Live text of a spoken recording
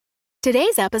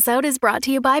Today's episode is brought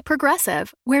to you by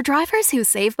Progressive, where drivers who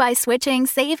save by switching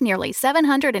save nearly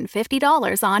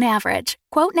 $750 on average.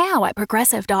 Quote now at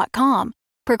Progressive.com.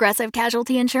 Progressive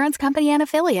Casualty Insurance Company and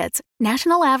Affiliates.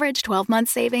 National average 12-month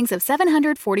savings of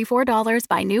 $744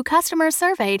 by new customers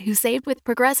surveyed who saved with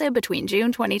Progressive between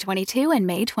June 2022 and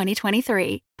May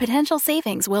 2023. Potential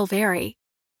savings will vary.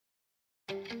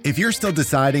 If you're still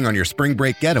deciding on your spring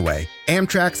break getaway,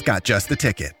 Amtrak's got just the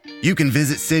ticket. You can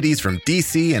visit cities from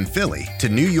D.C. and Philly to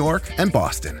New York and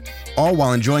Boston, all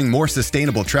while enjoying more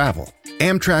sustainable travel.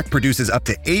 Amtrak produces up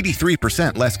to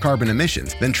 83% less carbon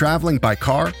emissions than traveling by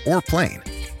car or plane.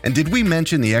 And did we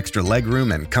mention the extra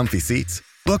legroom and comfy seats?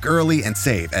 Book early and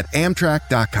save at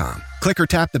Amtrak.com. Click or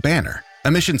tap the banner.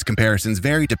 Emissions comparisons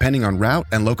vary depending on route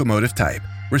and locomotive type.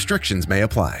 Restrictions may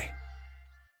apply.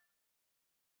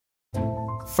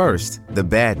 First, the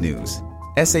bad news.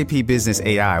 SAP Business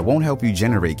AI won't help you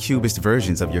generate cubist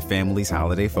versions of your family's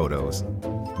holiday photos.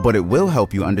 But it will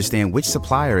help you understand which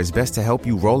supplier is best to help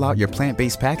you roll out your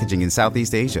plant-based packaging in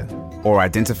Southeast Asia, or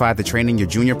identify the training your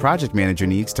junior project manager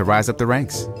needs to rise up the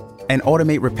ranks, and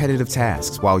automate repetitive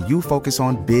tasks while you focus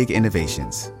on big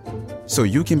innovations, so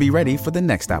you can be ready for the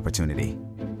next opportunity.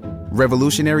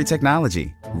 Revolutionary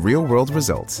technology, real-world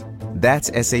results. That's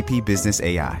SAP Business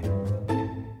AI.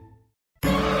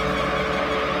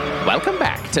 Welcome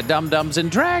back to Dum-Dums and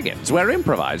Dragons, where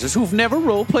improvisers who've never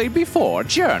role-played before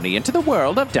journey into the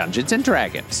world of Dungeons and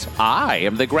Dragons. I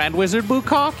am the Grand Wizard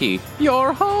Bukaki,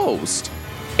 your host.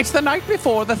 It's the night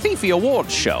before the Thiefy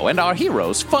Awards show, and our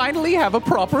heroes finally have a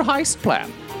proper heist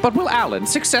plan. But will Alan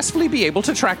successfully be able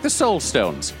to track the Soul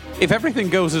Stones? If everything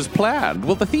goes as planned,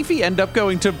 will the Thiefy end up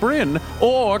going to Bryn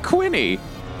or Quinny?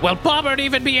 Will Bobbert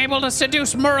even be able to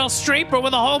seduce Meryl Streep, or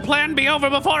will the whole plan be over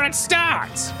before it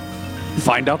starts?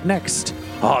 Find out next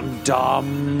on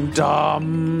Dum-Dums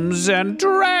and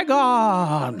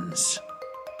Dragons.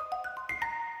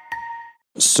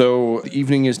 So the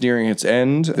evening is nearing its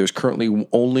end. There's currently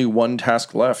only one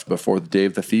task left before the day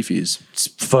of the Thiefies. It's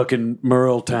fucking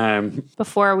Merle time.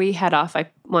 Before we head off, I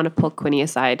want to pull Quinny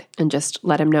aside and just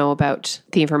let him know about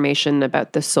the information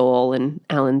about the soul and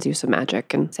Alan's use of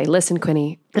magic and say, listen,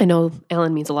 Quinny, I know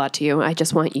Alan means a lot to you. I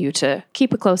just want you to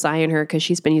keep a close eye on her because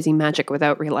she's been using magic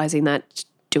without realizing that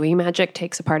doing magic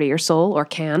takes a part of your soul, or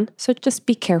can. So just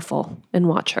be careful and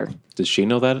watch her. Does she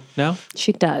know that now?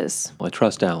 She does. Well, I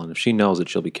trust Alan. If she knows it,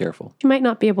 she'll be careful. She might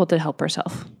not be able to help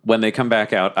herself. When they come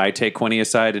back out, I take Quinny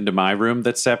aside into my room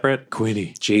that's separate.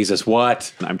 Quinny, Jesus,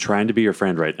 what? I'm trying to be your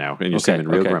friend right now, and you're seeming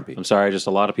real grumpy. I'm sorry, just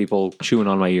a lot of people chewing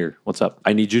on my ear. What's up?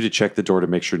 I need you to check the door to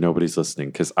make sure nobody's listening,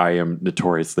 because I am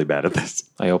notoriously bad at this.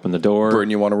 I open the door. Bryn,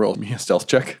 you want to roll me a stealth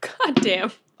check? God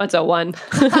damn. That's a 1.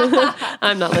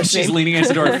 I'm not listening. She's leaning against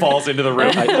the door and falls into the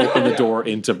room. I open the door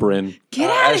into Bryn. Get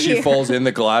out of As here. she falls in,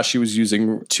 the glass she was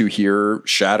using to hear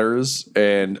shatters,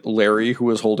 and Larry,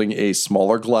 who is holding a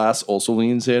smaller glass, also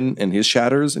leans in, and his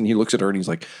shatters, and he looks at her and he's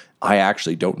like, I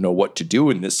actually don't know what to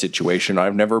do in this situation.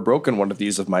 I've never broken one of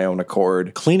these of my own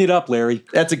accord. Clean it up, Larry.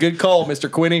 That's a good call, Mr.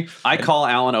 Quinny. I call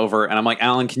Alan over, and I'm like,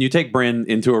 Alan, can you take Bryn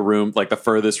into a room, like the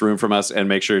furthest room from us, and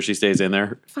make sure she stays in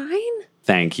there? Fine.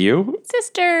 Thank you.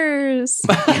 Sisters.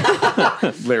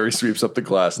 Larry sweeps up the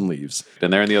glass and leaves.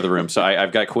 And they're in the other room. So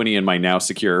I've got Quinny in my now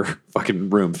secure fucking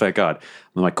room, thank God.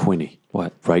 I'm like, Quinny,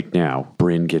 what? Right now,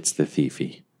 Bryn gets the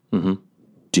Thiefy. Mm-hmm.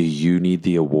 Do you need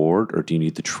the award, or do you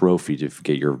need the trophy to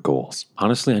get your goals?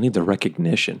 Honestly, I need the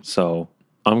recognition. So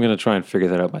I'm going to try and figure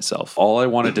that out myself. All I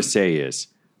wanted to say is,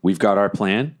 we've got our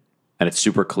plan, and it's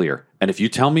super clear. And if you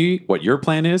tell me what your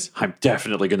plan is, I'm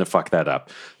definitely going to fuck that up.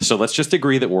 So let's just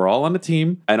agree that we're all on a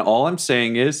team. And all I'm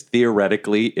saying is,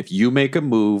 theoretically, if you make a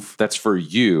move that's for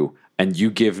you and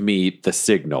you give me the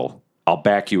signal, I'll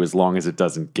back you as long as it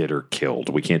doesn't get her killed.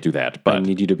 We can't do that. But I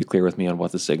need you to be clear with me on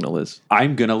what the signal is.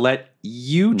 I'm going to let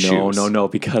you choose. No,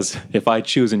 because if I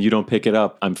choose and you don't pick it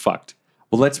up, I'm fucked.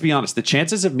 Well, let's be honest. The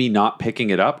chances of me not picking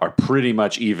it up are pretty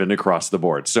much even across the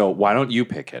board. So why don't you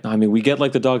pick it? I mean, we get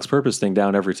like the dog's purpose thing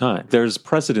down every time. There's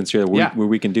precedence here where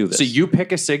we can do this. So you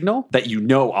pick a signal that you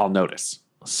know I'll notice.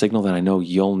 A signal that I know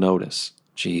you'll notice.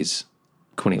 Jeez.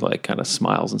 Quinny like kind of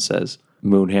smiles and says,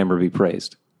 Moonhammer be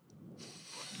praised.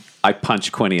 I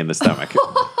punch Quinny in the stomach.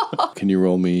 Can you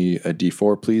roll me a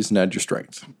d4, please, and add your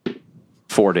strength?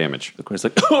 4 damage. Quinny's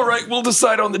like, all right, we'll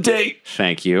decide on the date.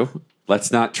 Thank you.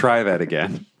 Let's not try that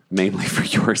again, mainly for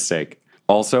your sake.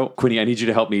 Also, Quinny, I need you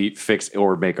to help me fix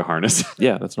or make a harness.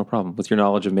 Yeah, that's no problem. With your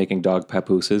knowledge of making dog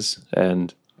papooses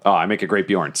and... Oh, I make a great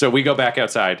Bjorn. So we go back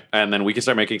outside, and then we can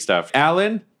start making stuff.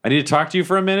 Alan, I need to talk to you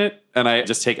for a minute. And I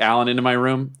just take Alan into my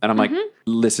room, and I'm like,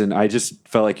 listen, I just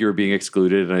felt like you were being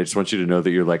excluded, and I just want you to know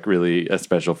that you're like really a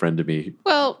special friend to me.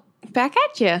 Well, back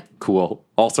at you. Cool.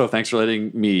 Also, thanks for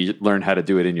letting me learn how to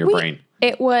do it in your brain.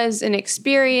 It was an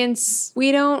experience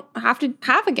we don't have to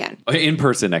have again. In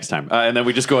person next time. And then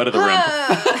we just go out of the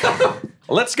room.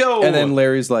 Let's go. And then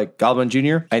Larry's like, Goblin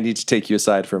Jr., I need to take you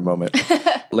aside for a moment.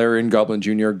 Larry and Goblin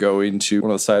Jr. go into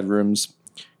one of the side rooms.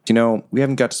 You know, we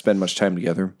haven't got to spend much time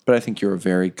together, but I think you're a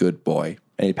very good boy.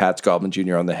 And he pats Goblin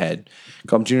Jr. on the head.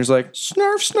 Goblin Jr.'s like,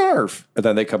 snarf, snarf. And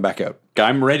then they come back out.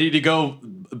 I'm ready to go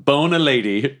bone a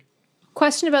lady.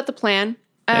 Question about the plan.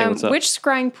 Hey, what's up? Which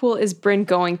scrying pool is Bryn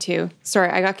going to? Sorry,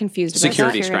 I got confused about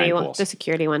Security that. scrying one, pools. the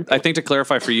security one. I think to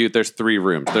clarify for you, there's 3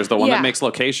 rooms. There's the one Yeah. that makes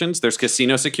locations, there's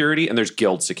casino security, and there's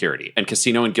guild security. And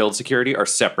casino and guild security are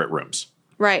separate rooms.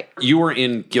 Right. You were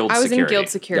in guild I was security. in guild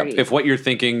security. If what you're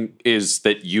thinking is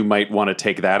that you might want to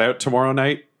take that out tomorrow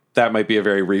night, that might be a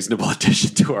very reasonable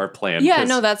addition to our plan. Yeah, 'cause-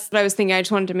 no, that's what I was thinking. I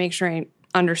just wanted to make sure I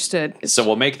understood. So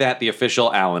we'll make that the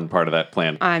official Alan part of that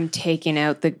plan. I'm taking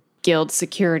out the guild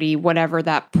security, whatever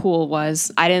that pool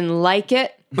was. I didn't like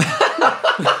it.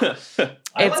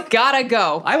 It's gotta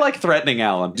go. I like threatening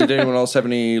Alan. Did anyone else have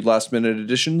any last minute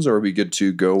additions, or are we good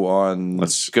to go on?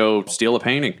 Let's go steal a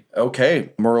painting. Okay.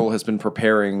 Merle has been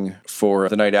preparing for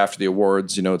the night after the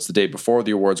awards. You know, it's the day before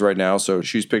the awards right now, so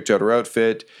she's picked out her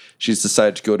outfit. She's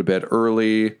decided to go to bed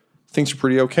early. Things are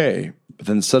pretty okay. But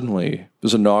then suddenly,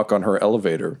 there's a knock on her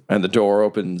elevator, and the door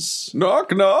opens.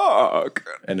 Knock, knock.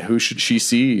 And who should she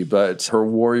see but her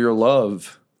warrior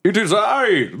love? It is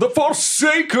I, the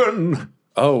Forsaken.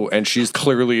 Oh, and she's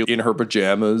clearly in her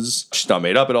pajamas. She's not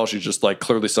made up at all. She's just like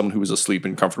clearly someone who was asleep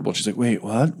and comfortable. She's like, wait,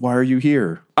 what? Why are you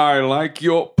here? I like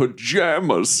your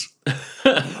pajamas.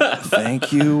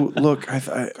 Thank you. Look,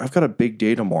 I've got a big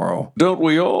day tomorrow. Don't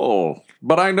we all?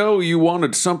 But I know you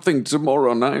wanted something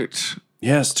tomorrow night.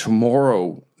 Yes,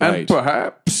 tomorrow And night.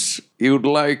 perhaps you'd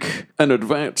like an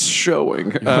advance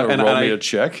showing. Roll me a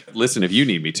check. Listen, if you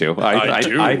need me to. I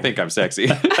do. I think I'm sexy.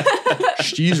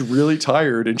 She's really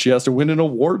tired and she has to win an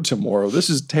award tomorrow.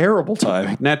 This is terrible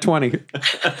timing. Nat 20.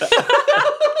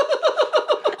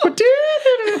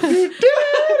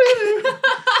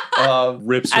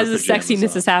 Rips her As the pajamas sexiness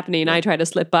off. is happening, I try to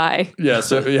slip by.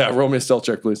 Roll me a stealth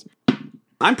check, please.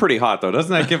 I'm pretty hot, though.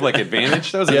 Doesn't that give, like,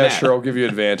 advantage? That was a Yeah, nat. sure, I'll give you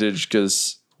advantage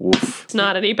because, woof. It's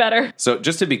not any better. So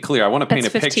just to be clear, I want to paint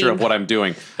That's a picture 15. of what I'm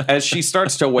doing. As she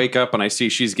starts to wake up and I see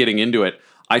she's getting into it,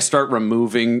 I start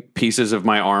removing pieces of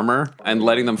my armor and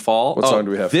letting them fall. What song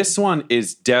do we have? This one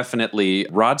is definitely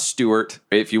Rod Stewart.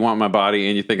 If you want my body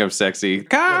and you think I'm sexy,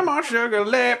 come on, sugar,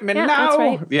 let me Yeah, know. that's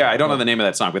right. Yeah, I don't know the name of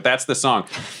that song, but that's the song.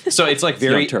 So it's like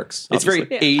very Young Turks, It's very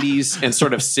obviously. 80s and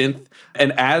sort of synth.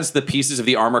 And as the pieces of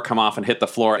the armor come off and hit the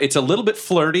floor, it's a little bit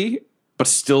flirty, but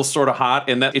still sort of hot.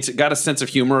 And that it's got a sense of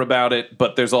humor about it,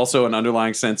 but there's also an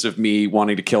underlying sense of me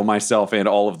wanting to kill myself and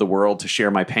all of the world to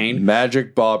share my pain.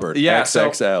 Magic Bobbert, Yeah, so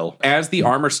XXL. as the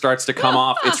armor starts to come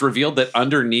off, it's revealed that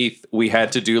underneath we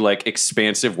had to do like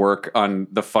expansive work on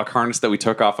the fuck harness that we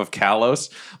took off of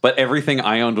Kalos, but everything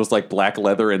I owned was like black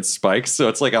leather and spikes, so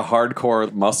it's like a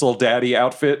hardcore muscle daddy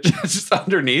outfit just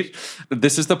underneath.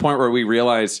 This is the point where we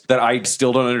realize that I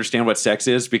still don't understand what sex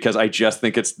is because I just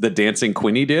think it's the dancing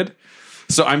Quinny did.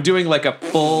 So I'm doing like a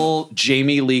full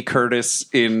Jamie Lee Curtis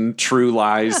in True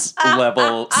Lies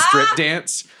level strip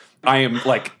dance. I am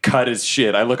like cut as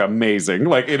shit. I look amazing.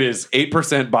 Like it is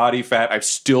 8% body fat. I'm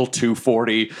still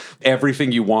 240.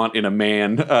 Everything you want in a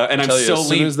man. And I'm Tell you, so as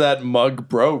soon lean. as that mug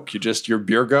broke, your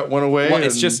beer gut went away. Well,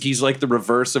 it's and- just he's like the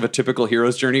reverse of a typical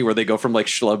hero's journey where they go from like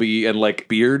schlubby and like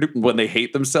beard when they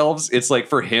hate themselves. It's like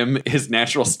for him, his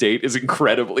natural state is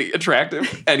incredibly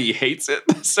attractive and he hates it.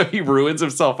 So he ruins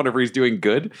himself whenever he's doing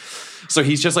good. So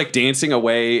he's just like dancing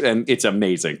away and it's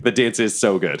amazing. The dance is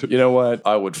so good. You know what?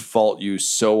 I would fault you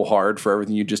so hard for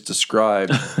everything you just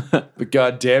described. But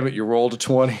god damn it, you rolled a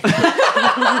 20.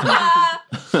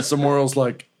 So Moral's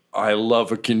like, I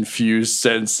love a confused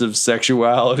sense of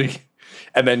sexuality.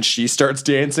 And then she starts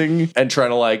dancing and trying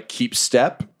to like keep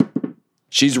step.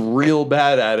 She's real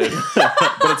bad at it.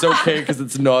 But it's okay because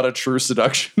it's not a true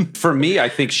seduction. For me, I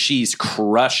think she's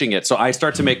crushing it. So I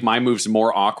start to make my moves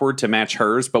more awkward to match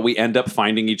hers, but we end up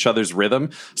finding each other's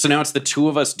rhythm. So now it's the two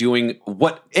of us doing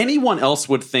what anyone else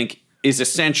would think is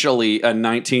essentially a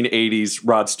 1980s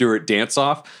Rod Stewart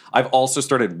dance-off. I've also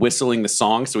started whistling the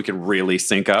song so we can really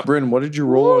sync up. Bryn, what did you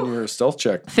roll on your stealth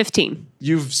check? 15.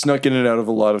 You've snuck in and out of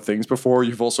a lot of things before.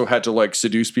 You've also had to like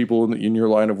seduce people in your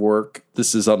line of work.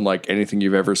 This is unlike anything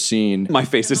you've ever seen. My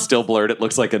face is still blurred. It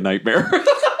looks like a nightmare.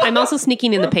 I'm also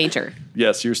sneaking in the painter.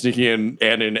 Yes, you're sneaking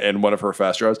in and one of her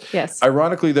fast draws. Yes.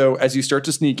 Ironically, though, as you start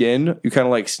to sneak in, you kind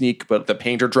of like sneak, but the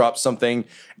painter drops something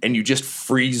and you just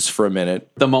freeze for a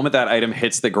minute. The moment that item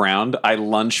hits the ground, I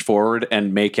lunge forward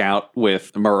and make out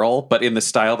with Merle, but in the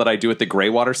style that I do at the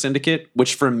Greywater Syndicate,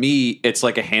 which for me, it's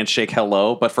like a handshake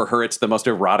hello, but for her, it's the most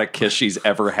erotic kiss she's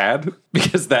ever had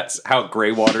because that's how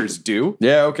Greywaters do.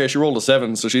 Yeah, okay, she rolled a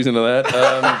 7, so she's into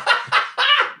that.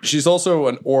 She's also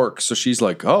an orc, so she's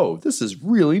like, oh, this is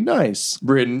really nice.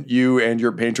 Bryn, you and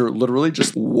your painter literally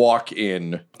just walk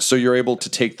in. So you're able to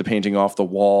take the painting off the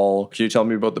wall. Can you tell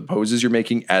me about the poses you're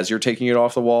making as you're taking it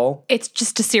off the wall? It's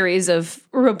just a series of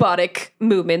robotic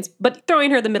movements, but throwing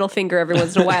her the middle finger every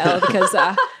once in a while because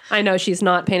I know she's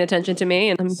not paying attention to me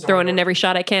and I'm throwing in every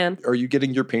shot I can. Are you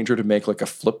getting your painter to make like a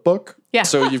flip book? Yeah.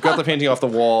 So you've got the painting off the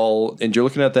wall and you're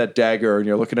looking at that dagger and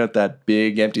you're looking at that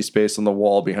big empty space on the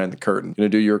wall behind the curtain. You're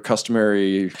going to do your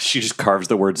customary... She just carves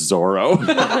the word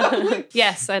Zorro.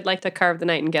 Yes, I'd like to carve the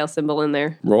Nightingale symbol in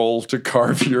there. roll to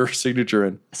carve your signature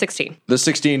in. 16. The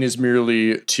 16 is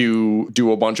merely to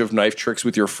do a bunch of knife tricks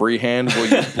with your free hand while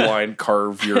you blind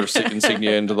carve your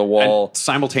insignia into the wall.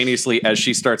 Simultaneously, as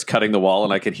she starts cutting the wall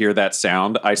and I can hear that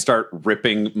sound, I start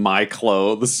ripping my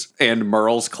clothes and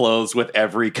Merle's clothes with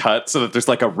every cut so that there's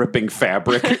like a ripping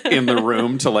fabric in the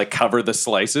room to like cover the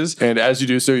slices. And as you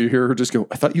do so, you hear her just go,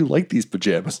 I thought you liked these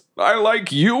pajamas. I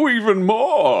like you even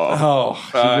more.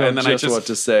 Oh, And then just what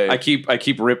to say. I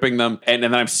keep ripping them, and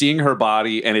then I'm seeing her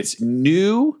body, and it's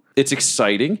new. It's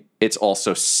exciting. It's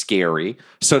also scary.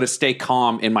 So to stay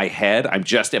calm in my head, I'm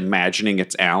just imagining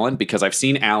it's Alan because I've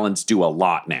seen Alans do a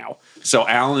lot now. So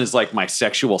Alan is like my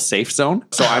sexual safe zone.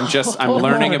 So I'm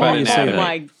learning about anatomy. Oh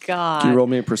my God. Can you roll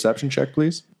me a perception check,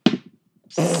 please?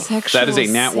 Sexual That is a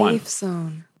nat one. safe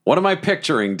zone. What am I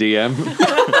picturing, DM?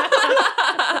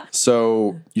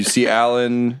 So you see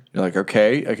Alan, you're like,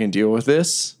 okay, I can deal with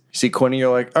this. You see Quinny,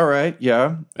 you're like, all right,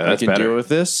 yeah, I that's can better. deal with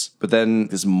this. But then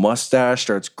his mustache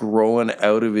starts growing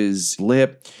out of his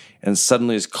lip, and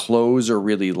suddenly his clothes are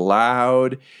really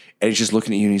loud, and he's just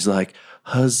looking at you, and he's like,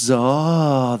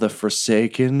 huzzah, the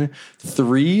Forsaken.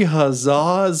 3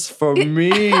 huzzahs for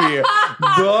me.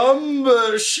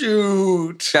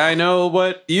 Bumbershoot. I know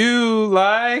what you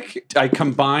like. I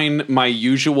combine my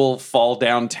usual fall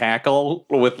down tackle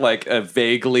with like a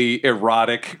vaguely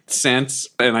erotic sense,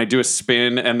 and I do a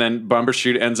spin, and then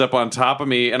Bumbershoot ends up on top of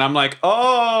me, and I'm like,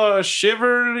 oh,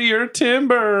 shiver your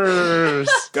timbers.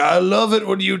 I love it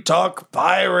when you talk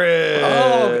pirate.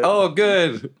 Oh,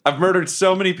 good. I've murdered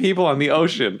so many people on the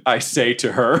ocean, I say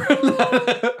to her.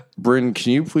 Bryn,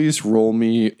 can you please roll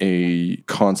me a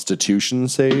Constitution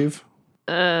save?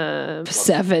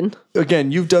 7.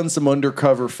 Again, you've done some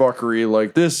undercover fuckery.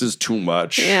 Like, this is too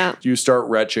much. Yeah. You start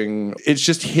retching. It's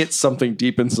just hit something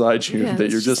deep inside you that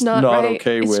it's you're just not not right.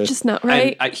 okay with. It's just not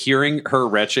right. And hearing her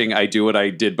retching, I do what I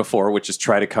did before, which is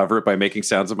try to cover it by making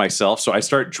sounds of myself. So I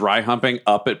start dry humping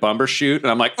up at Bumbershoot, and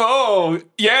I'm like, oh,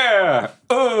 yeah,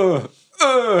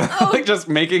 like just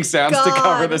making sounds to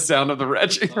cover the sound of the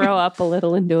retching. Throw up a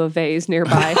little into a vase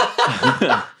nearby.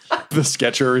 The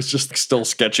sketcher is just still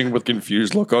sketching with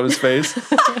confused look on his face.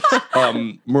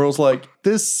 Merle's like,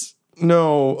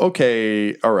 no,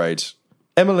 okay, all right.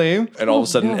 Emily. And all of a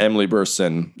sudden, Emily bursts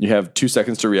in. You have 2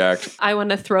 seconds to react. I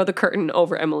want to throw the curtain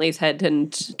over Emily's head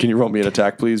and... Can you roll me an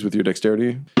attack, please, with your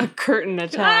dexterity? A curtain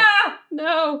attack.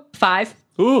 No. 5.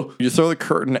 Ooh. You throw the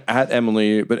curtain at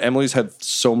Emily, but Emily's had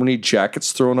so many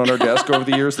jackets thrown on her desk over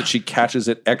the years that she catches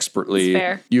it expertly. That's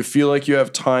fair. You feel like you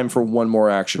have time for one more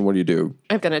action. What do?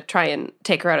 I'm going to try and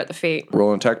take her out at the feet.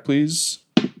 Roll an attack, please.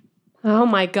 Oh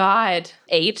my God.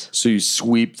 8. So you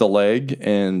sweep the leg,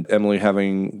 and Emily,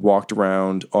 having walked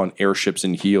around on airships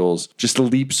in heels, just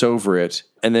leaps over it.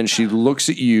 And then she looks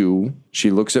at you.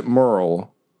 She looks at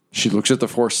Merle. She looks at the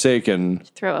Forsaken.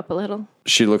 Throw up a little.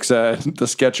 She looks at the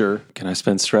sketcher. Can I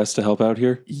spend stress to help out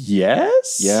here?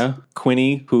 Yes? Yeah.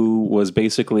 Quinny, who was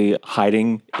basically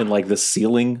hiding in like the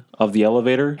ceiling of the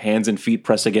elevator, hands and feet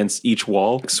pressed against each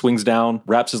wall, swings down,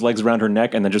 wraps his legs around her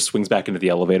neck, and then just swings back into the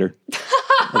elevator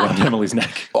around Emily's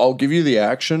neck. I'll give you the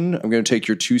action. I'm going to take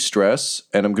your 2 stress,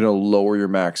 and I'm going to lower your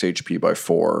max HP by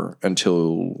 4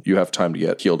 until you have time to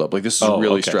get healed up. Like, this is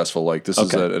really stressful. Like, this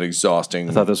is an exhausting...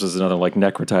 I thought this was another like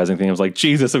necrotizing thing. I was like,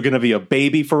 Jesus, I'm going to be a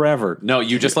baby forever. No,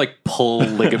 you just like pull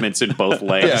ligaments in both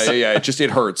legs. Yeah. It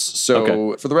hurts.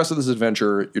 So for the rest of this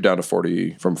adventure, you're down to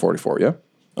 40 from 44, yeah?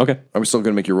 Okay. I'm still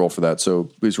going to make you roll for that, so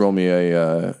please roll me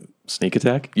a... Sneak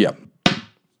attack? Yeah.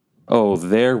 Oh,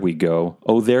 there we go.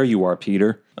 Oh, there you are,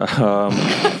 Peter.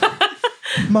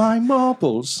 My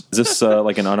marbles. Is this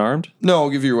like an unarmed? No, I'll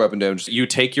give you your weapon damage. You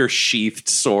take your sheathed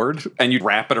sword and you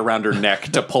wrap it around her neck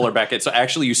to pull her back in. So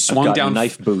actually you swung Got down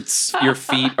knife boots. Your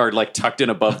feet are like tucked in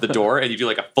above the door and you do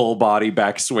like a full body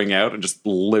back swing out and just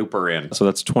loop her in. So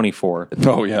that's 24.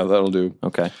 Oh, yeah, that'll do.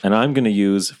 Okay. And I'm going to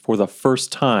use, for the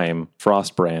first time,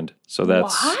 Frostbrand. So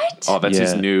that's... What? Oh, that's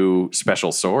his Yeah. new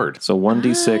special sword. So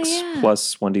 1d6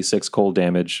 plus 1d6 cold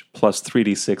damage plus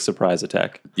 3d6 surprise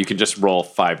attack. You can just roll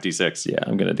 5d6. Yeah,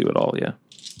 I'm going to do it all, yeah.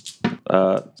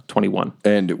 21.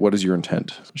 And what is your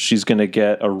intent? She's going to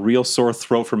get a real sore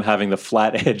throat from having the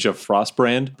flat edge of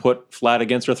Frostbrand put flat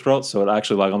against her throat. So it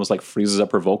actually like almost like freezes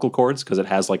up her vocal cords because it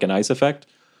has like an ice effect.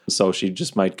 So she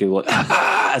just might go like,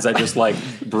 as I just like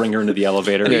bring her into the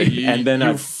elevator. And then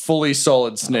you fully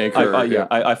solid snake her.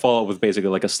 I follow up with basically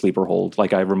like a sleeper hold.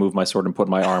 Like I remove my sword and put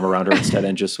my arm around her instead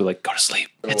and just like, go to sleep.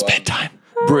 It's bedtime.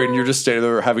 Bryn, you're just standing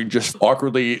there having just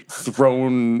awkwardly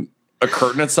thrown a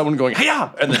curtain at someone going,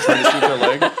 hey-ya! And then trying to sweep their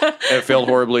leg. And it failed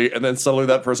horribly. And then suddenly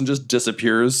that person just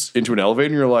disappears into an elevator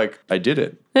and you're like, I did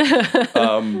it.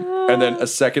 And then a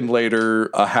second later,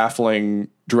 a halfling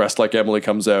dressed like Emily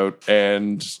comes out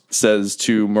and says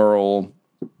to Merle,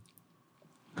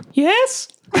 Yes?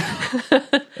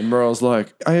 and Merle's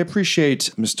like, I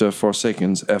appreciate Mr.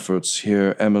 Forsaken's efforts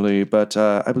here, Emily, but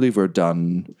I believe we're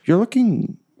done. You're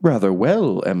looking rather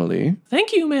well, Emily.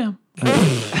 Thank you, ma'am.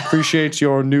 Appreciate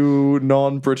your new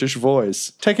non-British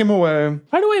voice. Take him away.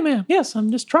 Right away, ma'am. Yes,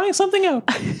 I'm just trying something out.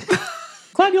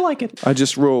 Glad you like it. I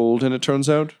just rolled, and it turns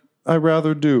out I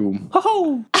rather do.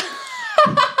 Ho-ho!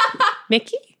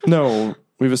 Mickey? No,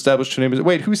 we've established her name is...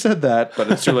 Wait, who said that?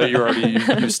 But it's too late.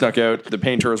 You snuck out. The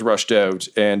painter has rushed out,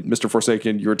 and Mr.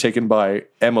 Forsaken, you're taken by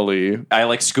Emily. I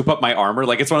like scoop up my armor.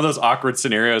 Like it's one of those awkward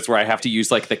scenarios where I have to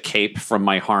use like the cape from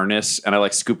my harness and I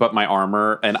like scoop up my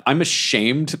armor. And I'm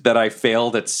ashamed that I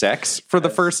failed at sex for the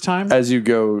first time. As you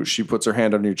go, she puts her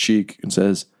hand on your cheek and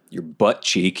says... Your butt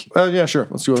cheek. Oh, yeah, sure.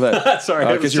 Let's go with that. Sorry,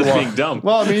 I was just being dumb.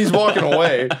 Well, I mean, he's walking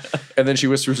away. And then she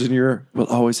whispers in your ear, we'll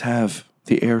always have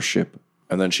the airship.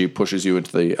 And then she pushes you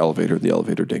into the elevator. The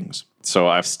elevator dings. So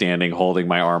I'm standing holding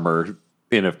my armor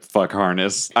in a fuck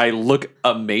harness. I look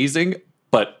amazing,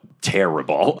 but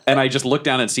terrible. And I just look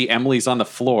down and see Emily's on the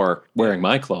floor. Wearing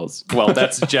my clothes. Well,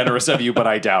 that's generous of you, but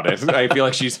I doubt it. I feel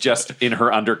like she's just in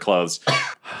her underclothes.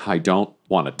 I don't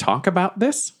want to talk about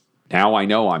this. Now I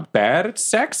know I'm bad at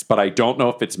sex, but I don't know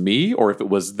if it's me or if it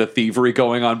was the thievery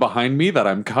going on behind me that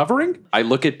I'm covering. I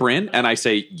look at Bryn and I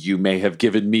say, you may have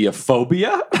given me a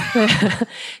phobia.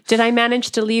 Did I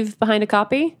manage to leave behind a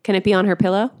copy? Can it be on her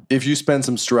pillow? If you spend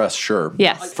some stress, sure.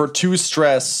 Yes. For 2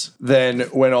 stress, then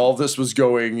when all this was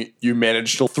going, you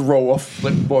managed to throw a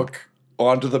flip book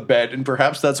onto the bed, and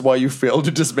perhaps that's why you failed to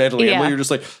dismantle Emily. You're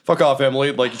just like, fuck off,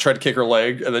 Emily. Like, you tried to kick her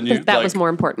leg, and then you... That was more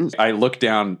important. I look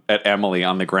down at Emily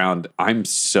on the ground. I'm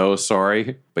so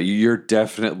sorry, but you're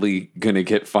definitely going to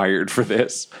get fired for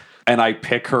this. And I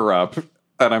pick her up,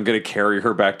 and I'm going to carry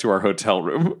her back to our hotel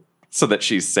room so that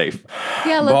she's safe.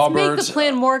 Yeah, let's Robert, make the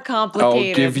plan more complicated.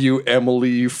 I'll give you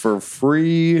Emily for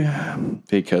free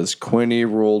because Quinny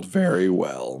rolled very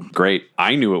well. Great.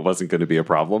 I knew it wasn't going to be a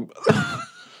problem.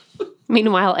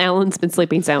 Meanwhile, Alan's been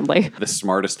sleeping soundly. The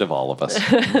smartest of all of us.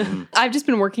 I've just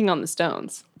been working on the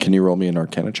stones. Can you roll me an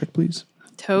Arcana check, please?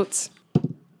 Totes.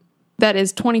 That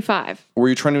is 25. Were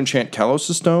you trying to enchant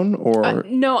Kalos' stone, or...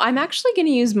 No, I'm actually going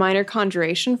to use minor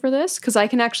conjuration for this because I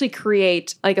can actually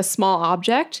create like a small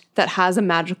object that has a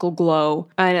magical glow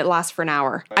and it lasts for an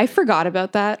hour. I forgot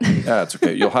about that. Yeah, it's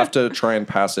okay. You'll have to try and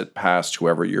pass it past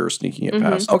whoever you're sneaking it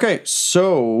past. Okay,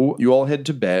 so you all head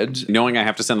to bed. Knowing I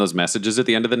have to send those messages at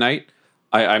the end of the night,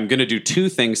 I'm going to do 2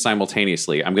 things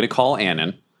simultaneously. I'm going to call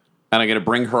Annan, and I'm going to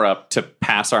bring her up to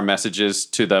pass our messages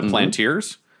to the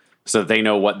Plantiers so that they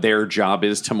know what their job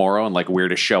is tomorrow and like where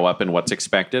to show up and what's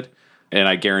expected. And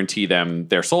I guarantee them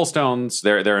their soul stones,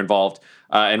 they're involved.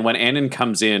 And when Annan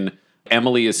comes in,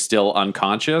 Emily is still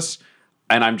unconscious.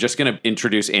 And I'm just going to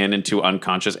introduce Annan to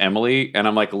unconscious Emily. And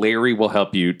I'm like, Larry will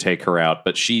help you take her out.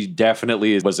 But she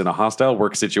definitely was in a hostile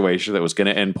work situation that was going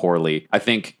to end poorly. I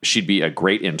think she'd be a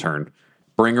great intern.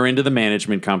 Bring her into the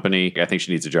management company. I think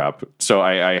she needs a job. So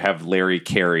I have Larry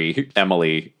carry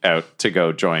Emily out to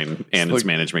go join Annan's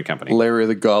management company. Larry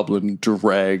the Goblin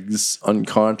drags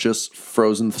unconscious,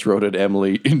 frozen-throated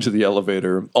Emily into the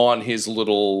elevator on his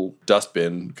little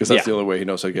dustbin, because that's the only way he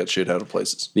knows how to get shit out of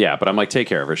places. Yeah, but I'm like, take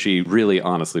care of her. She really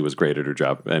honestly was great at her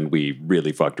job, and we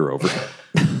really fucked her over.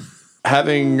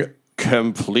 Having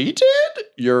completed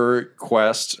your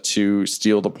quest to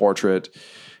steal the portrait,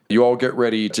 you all get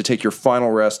ready to take your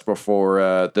final rest before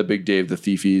the big day of the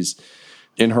Thiefies.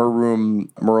 In her room,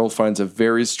 Merle finds a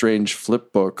very strange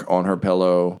flip book on her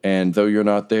pillow, and though you're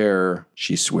not there,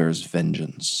 she swears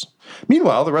vengeance.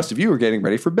 Meanwhile, the rest of you are getting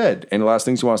ready for bed. Any last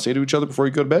things you want to say to each other before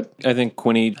you go to bed? I think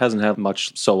Quinny hasn't had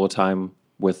much solo time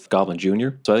with Goblin Jr.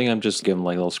 So I think I'm just giving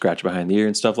like a little scratch behind the ear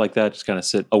and stuff like that. Just kind of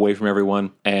sit away from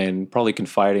everyone and probably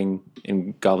confiding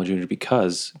in Goblin Jr.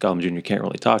 because Goblin Jr. can't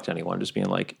really talk to anyone. Just being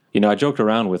like, I joked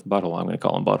around with Butthole. I'm going to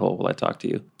call him Butthole while I talk to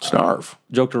you. Snarf.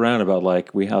 Joked around about like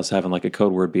we was having like a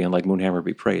code word being like Moonhammer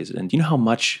be praised. And do you know how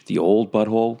much the old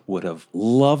Butthole would have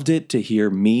loved it to hear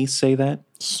me say that?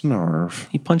 Snarf.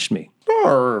 He punched me.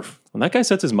 Snarf. When that guy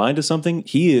sets his mind to something,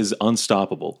 he is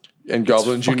unstoppable. And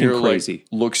Goblin Jr. crazy.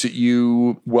 Looks at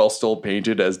you, well still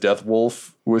painted as Death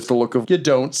Wolf, with the look of, you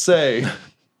don't say.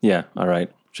 Yeah, all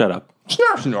right. Shut up.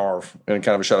 Snarf, snarf. In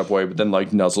kind of a shut up way, but then like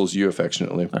nuzzles you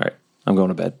affectionately. All right. I'm going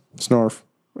to bed. Snarf.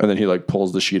 And then he like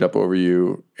pulls the sheet up over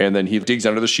you, and then he digs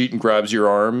under the sheet and grabs your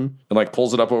arm and like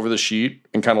pulls it up over the sheet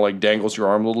and kind of like dangles your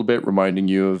arm a little bit, reminding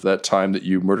you of that time that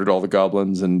you murdered all the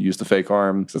goblins and used the fake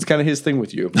arm. So it's kind of his thing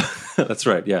with you. That's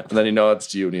right, yeah. And then he nods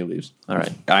to you and he leaves. All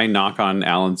right. I knock on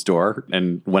Alan's door,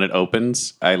 and when it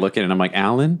opens, I look in and I'm like,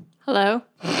 Alan? Hello?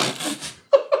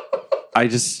 I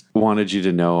just wanted you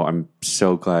to know I'm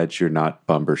so glad you're not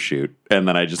Bumbershoot. And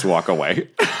then I just walk away.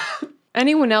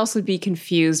 Anyone else would be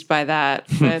confused by that,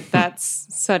 but that's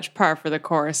such par for the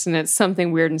course, and it's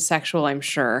something weird and sexual, I'm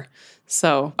sure.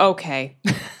 So, okay.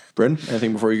 Bryn,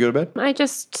 anything before you go to bed? I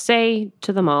just say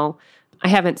to them all, I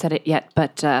haven't said it yet,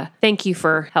 but thank you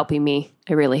for helping me.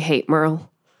 I really hate Merle.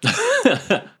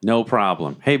 No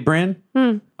problem. Hey, Bryn,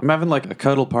 I'm having like a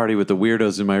cuddle party with the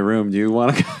weirdos in my room. Do you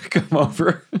want to come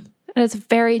over? It's a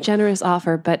very generous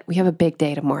offer, but we have a big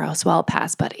day tomorrow, so I'll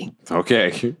pass, buddy.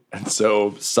 Okay. And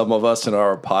so some of us in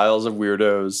our piles of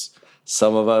weirdos,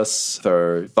 some of us with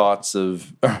our thoughts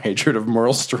of our hatred of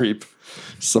Meryl Streep,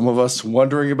 some of us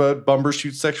wondering about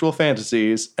Bumbershoot's sexual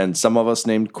fantasies, and some of us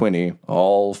named Quinny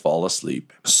all fall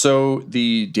asleep. So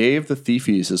the day of the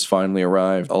Thiefies has finally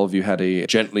arrived. All of you had a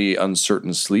gently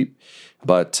uncertain sleep,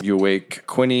 but you awake.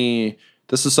 Quinny,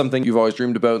 this is something you've always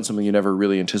dreamed about and something you never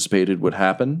really anticipated would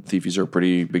happen. Thiefies are a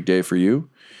pretty big day for you.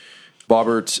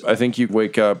 Bobbert, I think you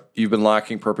wake up, you've been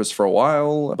lacking purpose for a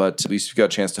while, but at least you've got a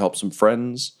chance to help some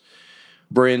friends.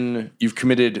 Bryn, you've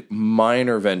committed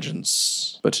minor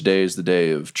vengeance, but today is the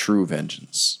day of true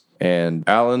vengeance. And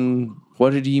Alan,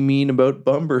 what did he mean about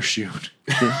Bumbershoot?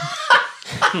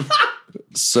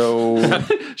 So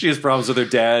she has problems with her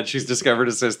dad. She's discovered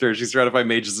a sister. She's trying to find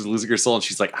mages and losing her soul. And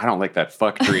she's like, I don't like that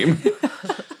fuck dream.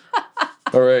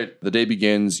 All right. The day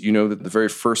begins. You know that the very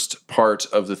first part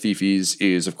of the Thiefies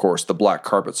is, of course, the black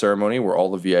carpet ceremony where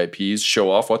all the VIPs show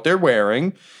off what they're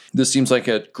wearing. This seems like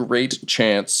a great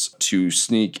chance to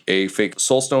sneak a fake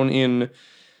soulstone in,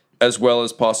 as well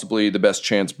as possibly the best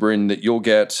chance, Bryn, that you'll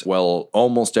get while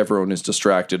almost everyone is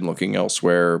distracted and looking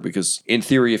elsewhere. Because in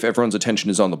theory, if everyone's attention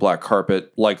is on the black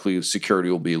carpet, likely security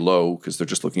will be low because they're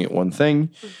just looking at one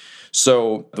thing.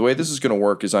 So the way this is going to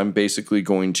work is I'm basically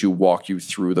going to walk you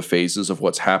through the phases of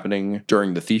what's happening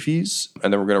during the Thiefies,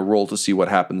 and then we're going to roll to see what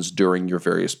happens during your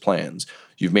various plans.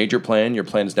 You've made your plan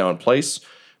is now in place.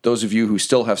 Those of you who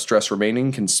still have stress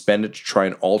remaining can spend it to try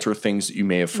and alter things that you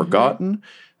may have forgotten.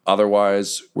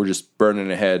 Otherwise, we're just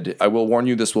burning ahead. I will warn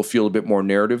you, this will feel a bit more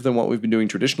narrative than what we've been doing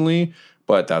traditionally,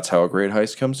 but that's how a great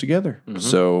heist comes together.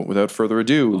 So without further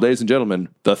ado, ladies and gentlemen,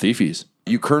 the Thiefies.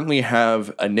 You currently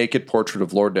have a naked portrait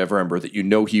of Lord Neverember that you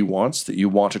know he wants, that you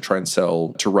want to try and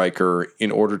sell to Riker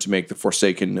in order to make the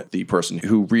Forsaken the person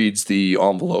who reads the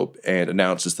envelope and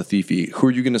announces the Thiefy. Who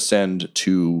are you going to send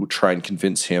to try and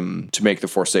convince him to make the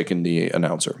Forsaken the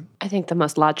announcer? I think the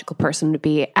most logical person would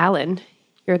be Alan.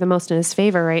 You're the most in his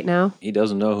favor right now. He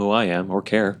doesn't know who I am or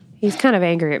care. He's kind of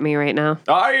angry at me right now.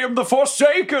 I am the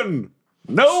Forsaken.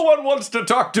 No one wants to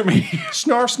talk to me.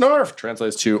 Snarf, snarf.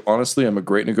 Translates to, honestly, I'm a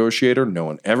great negotiator. No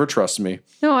one ever trusts me.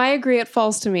 No, I agree. It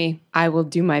falls to me. I will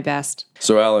do my best.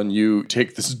 So, Alan, you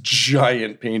take this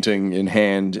giant painting in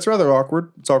hand. It's rather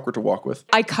awkward. It's awkward to walk with.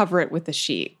 I cover it with a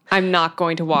sheet. I'm not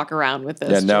going to walk around with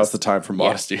this. Yeah, now's the time for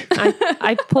modesty.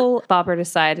 I pull Bobbert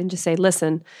aside and just say,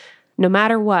 listen, no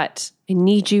matter what, I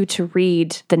need you to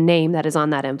read the name that is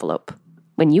on that envelope.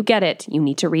 When you get it, you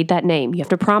need to read that name. You have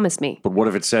to promise me. But what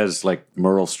if it says, like,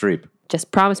 Meryl Streep?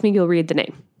 Just promise me you'll read the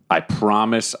name. I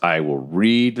promise I will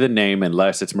read the name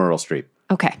unless it's Meryl Streep.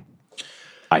 Okay.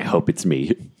 I hope it's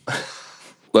me.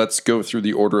 Let's go through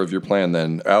the order of your plan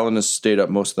then. Alan has stayed up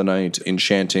most of the night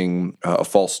enchanting a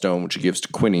false stone, which he gives to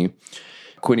Quinny.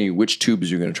 Quinny, which tubes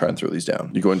are you going to try and throw these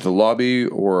down? You going to the lobby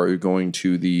or are you going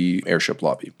to the airship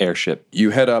lobby? Airship.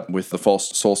 You head up with the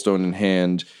false soulstone in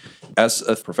hand. As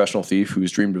a professional thief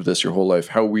who's dreamed of this your whole life,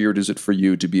 how weird is it for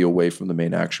you to be away from the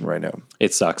main action right now?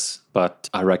 It sucks, but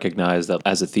I recognize that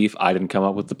as a thief, I didn't come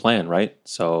up with the plan, right?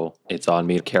 So it's on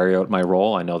me to carry out my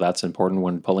role. I know that's important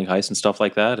when pulling heists and stuff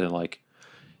like that. And like,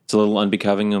 it's a little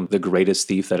unbecoming of the greatest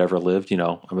thief that ever lived. You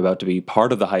know, I'm about to be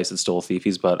part of the heist that stole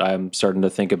Thiefies, but I'm starting to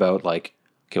think about like,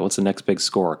 okay, what's the next big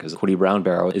score? Because Quinny Brown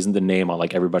Barrow isn't the name on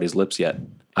like everybody's lips yet.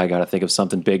 I got to think of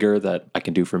something bigger that I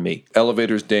can do for me.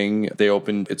 Elevators ding. They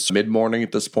open. It's mid-morning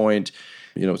at this point.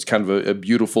 You know, it's kind of a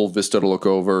beautiful vista to look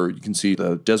over. You can see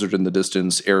the desert in the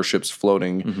distance, airships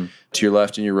floating. Mm-hmm. To your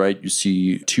left and your right, you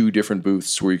see 2 different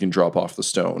booths where you can drop off the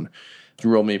stone. Can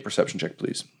you roll me a perception check,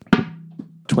 please?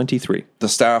 23. The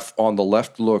staff on the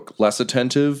left look less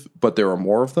attentive, but there are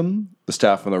more of them. The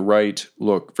staff on the right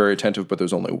look very attentive, but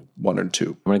there's only 1 or 2.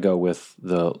 I'm going to go with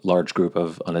the large group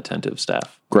of unattentive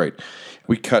staff. Great.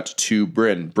 We cut to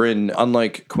Bryn. Bryn,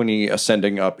 unlike Quinny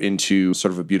ascending up into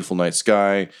sort of a beautiful night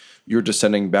sky, you're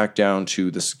descending back down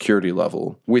to the security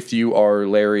level. With you are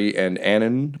Larry and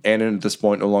Annan. Annan at this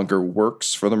point no longer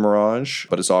works for the Mirage,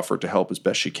 but is offered to help as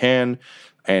best she can.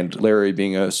 And Larry,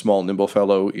 being a small, nimble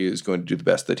fellow, is going to do the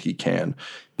best that he can.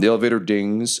 The elevator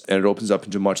dings, and it opens up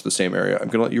into much the same area. I'm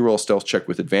going to let you roll a stealth check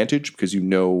with advantage because you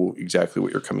know exactly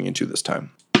what you're coming into this time.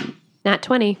 Nat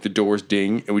 20. The doors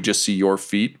ding, and we just see your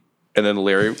feet. And then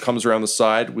Larry comes around the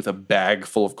side with a bag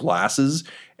full of glasses,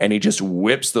 and he just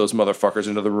whips those motherfuckers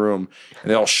into the room.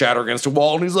 And they all shatter against a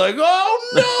wall, and he's like,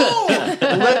 oh,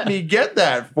 no! Let me get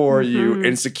that for you.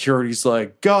 And security's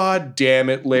like, God damn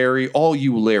it, Larry. All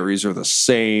you Larrys are the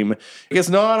same. It's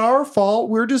not our fault.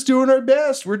 We're just doing our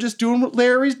best. We're just doing what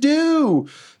Larrys do.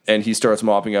 And he starts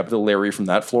mopping up. The Larry from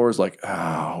that floor is like,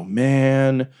 oh,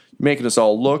 man, making us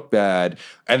all look bad.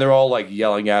 And they're all like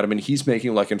yelling at him, and he's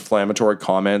making like inflammatory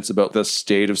comments about the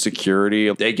state of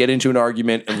security. They get into an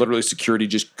argument, and literally security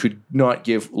just could not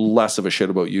give less of a shit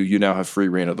about you. You now have free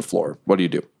reign of the floor. What do you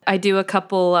do? I do a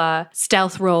couple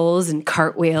stealth rolls and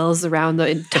cartwheels around the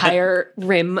entire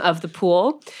rim of the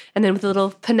pool, and then with a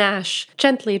little panache,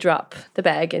 gently drop the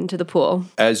bag into the pool.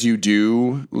 As you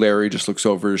do, Larry just looks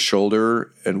over his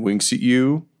shoulder and winks at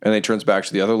you, and then he turns back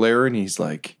to the other Larry, and he's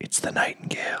like, it's the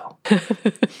Nightingale.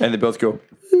 And they both go,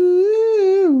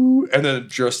 ooh. And then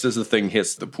just as the thing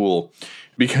hits the pool,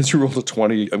 because you rolled a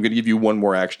 20, I'm going to give you one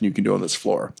more action you can do on this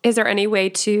floor. Is there any way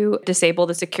to disable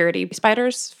the security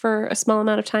spiders for a small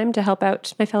amount of time to help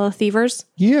out my fellow thievers?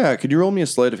 Yeah, could you roll me a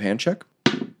sleight of hand check?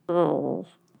 Oh,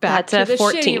 Back that's to a the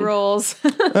 14 shitty rolls.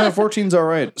 14's all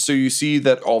right. So you see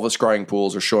that all the scrying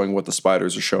pools are showing what the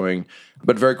spiders are showing,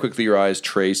 but very quickly your eyes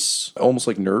trace almost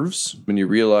like nerves when you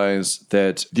realize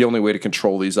that the only way to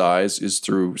control these eyes is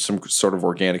through some sort of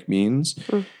organic means.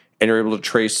 And you're able to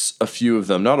trace a few of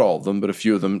them, not all of them, but a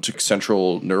few of them to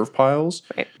central nerve piles.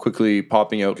 Right. Quickly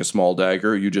popping out a small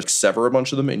dagger, you just sever a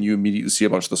bunch of them, and you immediately see a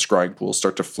bunch of the scrying pools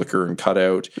start to flicker and cut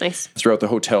out. Nice. Throughout the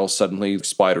hotel, suddenly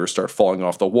spiders start falling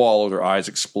off the wall, or their eyes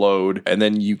explode, and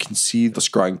then you can see the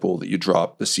scrying pool that you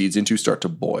drop the seeds into start to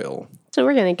boil. So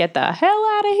we're going to get the hell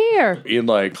out of here. In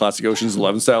like classic Ocean's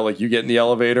 11 style, like you get in the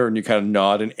elevator and you kind of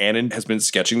nod, and Annan has been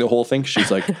sketching the whole thing.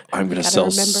 She's like, I'm going to sell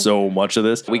so much of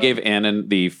this. We gave Annan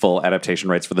the full adaptation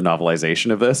rights for the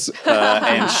novelization of this,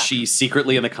 and she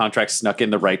secretly in the contract snuck in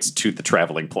the rights to the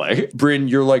traveling play. Bryn,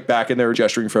 you're like back in there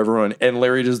gesturing for everyone, and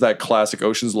Larry does that classic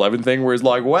Ocean's 11 thing where he's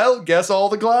like, well, guess all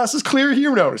the glass is clear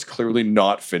here now. It's clearly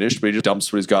not finished, but he just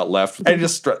dumps what he's got left, and he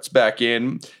just struts back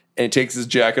in. And he takes his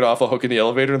jacket off a hook in the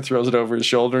elevator and throws it over his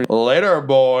shoulder. Later,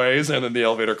 boys. And then the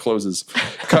elevator closes.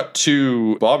 Cut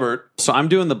to Bobbert. So I'm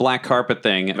doing the black carpet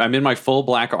thing. I'm in my full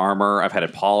black armor. I've had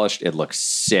it polished. It looks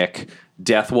sick.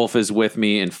 Deathwolf is with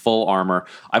me in full armor.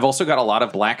 I've also got a lot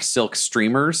of black silk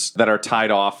streamers that are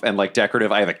tied off and like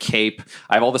decorative. I have a cape.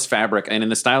 I have all this fabric. And in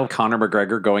the style of Conor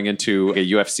McGregor going into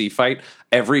a UFC fight,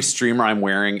 every streamer I'm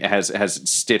wearing has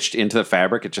stitched into the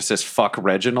fabric. It just says "fuck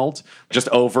Reginald" just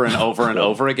over and over and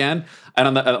over again.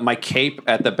 And on my cape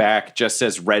at the back just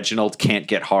says "Reginald can't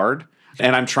get hard."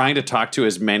 And I'm trying to talk to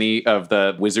as many of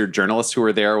the wizard journalists who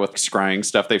are there with scrying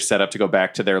stuff they've set up to go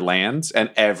back to their lands. And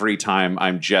every time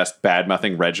I'm just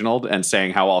bad-mouthing Reginald and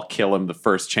saying how I'll kill him the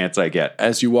first chance I get.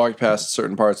 As you walk past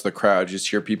certain parts of the crowd, you just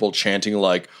hear people chanting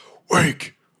like,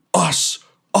 wake us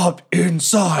up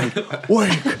inside.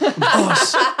 Wake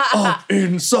us up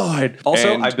inside.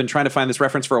 Also, I've been trying to find this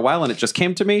reference for a while, and it just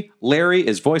came to me. Larry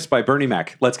is voiced by Bernie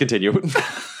Mac. Let's continue.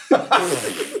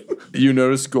 You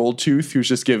notice Goldtooth, who's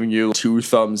just giving you 2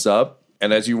 thumbs up.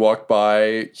 And as you walk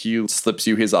by, he slips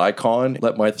you his icon.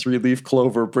 Let my 3-leaf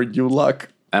clover bring you luck.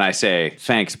 And I say,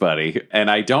 thanks, buddy. And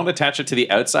I don't attach it to the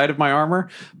outside of my armor,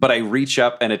 but I reach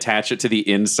up and attach it to the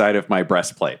inside of my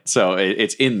breastplate. So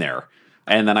it's in there.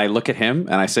 And then I look at him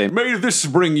and I say, may this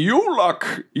bring you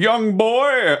luck, young boy.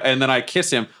 And then I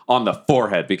kiss him on the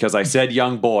forehead because I said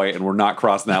young boy and we're not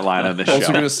crossing that line on this show.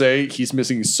 Also going to say he's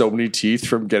missing so many teeth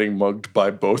from getting mugged by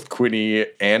both Quinny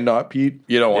and Not Pete.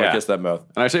 You don't want to kiss that mouth.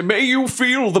 And I say, may you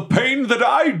feel the pain that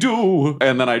I do.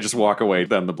 And then I just walk away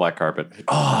down the black carpet.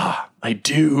 I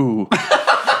do.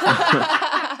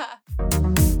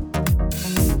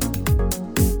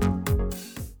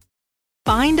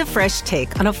 Find a fresh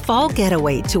take on a fall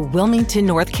getaway to Wilmington,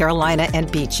 North Carolina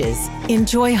and beaches.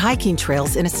 Enjoy hiking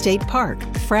trails in a state park,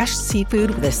 fresh seafood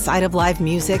with a side of live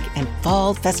music, and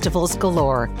fall festivals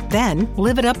galore. Then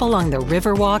live it up along the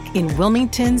Riverwalk in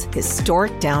Wilmington's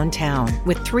historic downtown.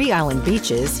 With 3 island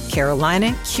beaches,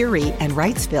 Carolina, Curie, and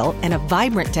Wrightsville, and a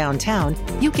vibrant downtown,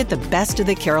 you get the best of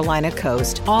the Carolina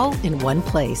coast all in one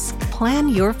place. Plan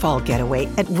your fall getaway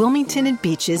at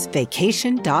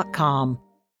WilmingtonandBeachesVacation.com.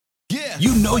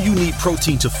 You know you need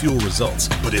protein to fuel results,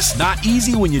 but it's not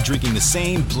easy when you're drinking the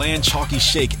same bland, chalky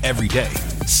shake every day.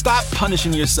 Stop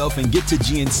punishing yourself and get to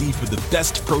GNC for the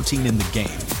best protein in the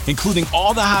game, including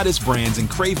all the hottest brands and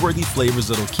crave-worthy flavors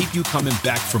that'll keep you coming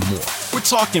back for more. We're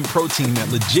talking protein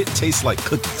that legit tastes like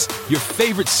cookies, your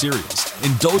favorite cereals,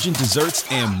 indulgent desserts,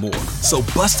 and more. So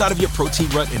bust out of your protein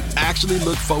rut and actually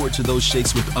look forward to those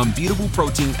shakes with unbeatable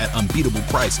protein at unbeatable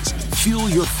prices. Fuel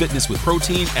your fitness with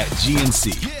protein at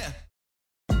GNC.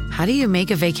 How do you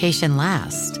make a vacation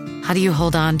last? How do you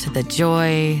hold on to the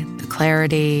joy, the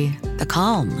clarity, the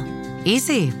calm?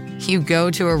 Easy. You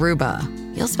go to Aruba.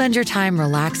 You'll spend your time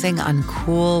relaxing on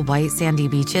cool, white, sandy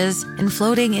beaches and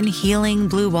floating in healing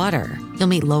blue water. You'll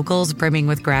meet locals brimming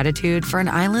with gratitude for an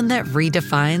island that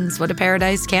redefines what a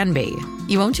paradise can be.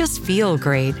 You won't just feel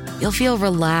great. You'll feel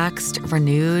relaxed,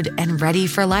 renewed, and ready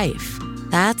for life.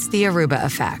 That's the Aruba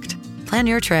effect. Plan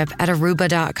your trip at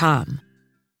Aruba.com.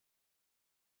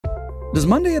 Does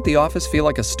Monday at the office feel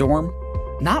like a storm?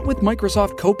 Not with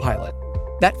Microsoft Copilot.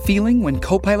 That feeling when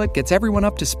Copilot gets everyone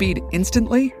up to speed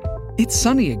instantly? It's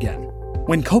sunny again.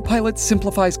 When Copilot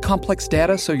simplifies complex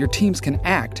data so your teams can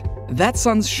act, that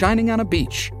sun's shining on a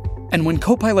beach. And when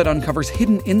Copilot uncovers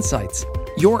hidden insights,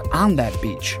 you're on that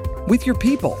beach with your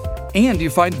people, and you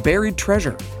find buried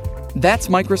treasure. That's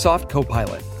Microsoft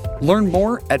Copilot. Learn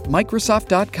more at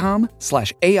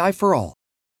Microsoft.com/AI for all.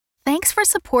 Thanks for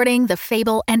supporting the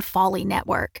Fable and Folly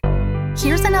Network.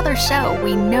 Here's another show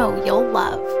we know you'll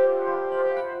love.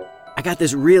 I got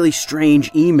this really strange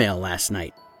email last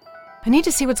night. I need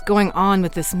to see what's going on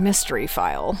with this mystery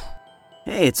file.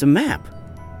 Hey, it's a map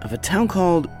of a town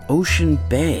called Ocean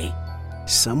Bay.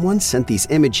 Someone sent these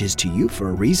images to you for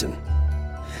a reason.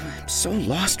 I'm so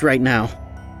lost right now.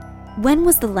 When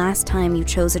was the last time you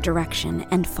chose a direction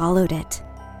and followed it?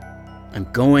 I'm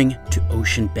going to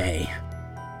Ocean Bay.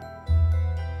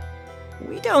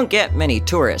 We don't get many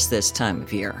tourists this time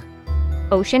of year.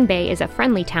 Ocean Bay is a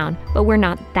friendly town, but we're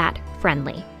not that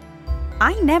friendly.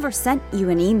 I never sent you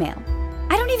an email.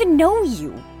 I don't even know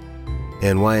you.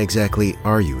 And why exactly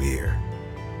are you here?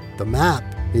 The map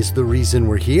is the reason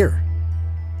we're here.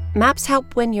 Maps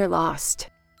help when you're lost.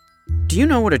 Do you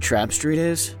know what a trap street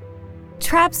is?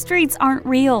 Trap streets aren't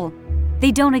real.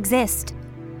 They don't exist.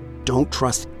 Don't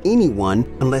trust anyone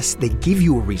unless they give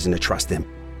you a reason to trust them.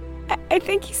 I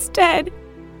think he's dead.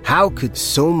 How could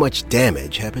so much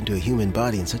damage happen to a human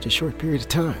body in such a short period of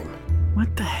time?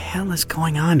 What the hell is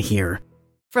going on here?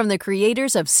 From the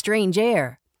creators of Strange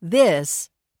Air, this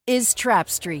is Trap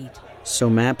Street. So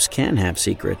maps can have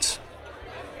secrets.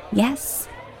 Yes.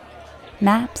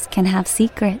 Maps can have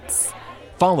secrets.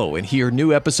 Follow and hear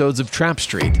new episodes of Trap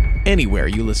Street anywhere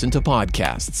you listen to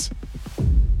podcasts.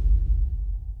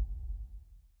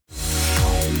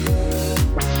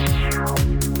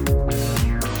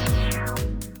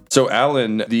 So,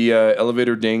 Alan, the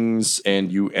elevator dings and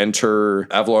you enter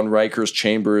Avalon Riker's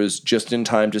chambers just in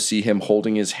time to see him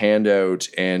holding his hand out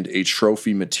and a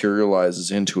trophy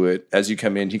materializes into it. As you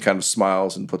come in, he kind of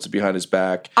smiles and puts it behind his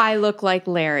back. I look like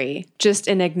Larry, just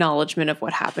in acknowledgement of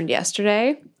what happened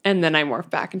yesterday. And then I morph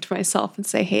back into myself and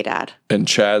say, hey, Dad. And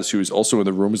Chaz, who's also in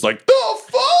the room, is like, the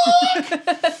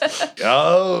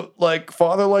fuck? Like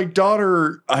father, like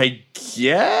daughter, I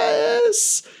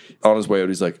guess. On his way out,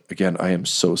 he's like, again, I am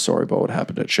so sorry about what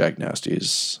happened at Shag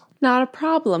Nasty's. Not a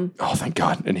problem. Oh, thank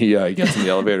God. And he gets in the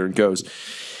elevator and goes,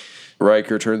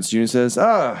 Riker turns to you and says,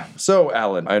 so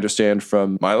Alan, I understand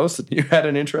from Milos that you had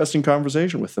an interesting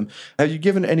conversation with them. Have you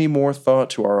given any more thought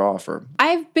to our offer?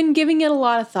 I've been giving it a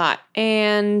lot of thought,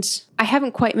 and I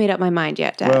haven't quite made up my mind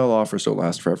yet, Dad. Well, offers don't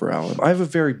last forever, Alan. I have a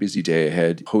very busy day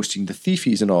ahead, hosting the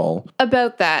Thiefies and all.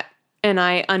 About that, and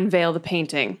I unveil the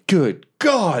painting. Good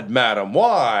God, madam,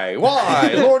 why?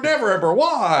 Why? Lord Neverember,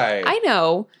 why? I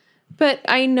know, but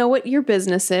I know what your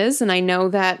business is, and I know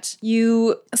that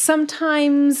you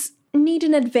sometimes need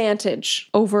an advantage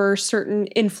over certain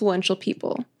influential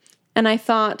people. And I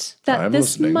thought that I'm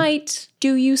this listening. might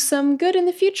do you some good in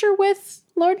the future with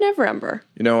Lord Neverember.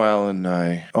 You know, Alan,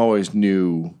 I always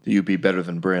knew that you'd be better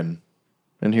than Bryn.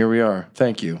 And here we are.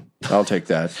 Thank you. I'll take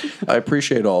that. I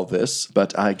appreciate all this,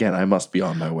 but again, I must be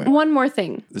on my way. One more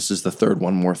thing. This is the third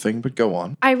one more thing, but go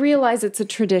on. I realize it's a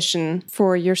tradition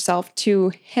for yourself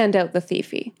to hand out the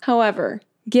thiefy. However,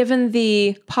 given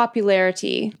the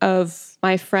popularity of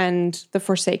my friend, the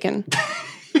Forsaken,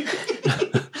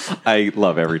 I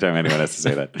love every time anyone has to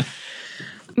say that.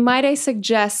 might I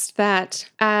suggest that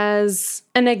as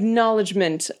an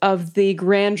acknowledgement of the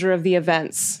grandeur of the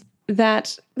events,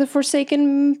 that the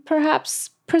Forsaken perhaps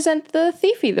present the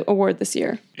Thiefy Award this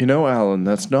year? You know, Alan,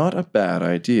 that's not a bad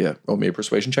idea. Roll me a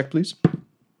persuasion check, please.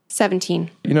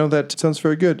 17. You know, that sounds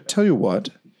very good. Tell you what,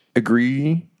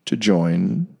 agree to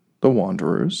join the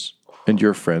Wanderers, and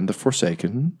your friend, the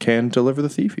Forsaken, can deliver the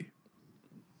Thiefy.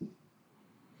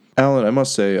 Alan, I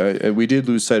must say, we did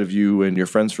lose sight of you and your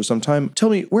friends for some time. Tell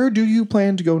me, where do you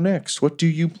plan to go next? What do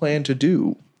you plan to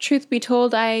do? Truth be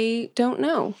told, I don't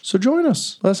know. So join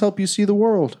us. Let's help you see the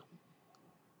world.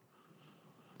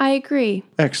 I agree.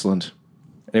 Excellent.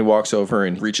 And he walks over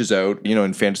and reaches out. You know,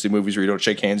 in fantasy movies where you don't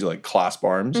shake hands, you like clasp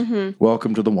arms. Mm-hmm.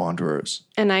 Welcome to the Wanderers.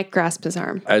 And I grasp his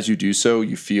arm. As you do so,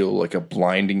 you feel like a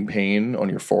blinding pain on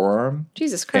your forearm.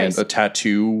 Jesus Christ. And a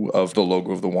tattoo of the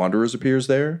logo of the Wanderers appears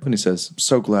there. And he says,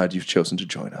 so glad you've chosen to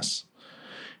join us.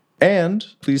 And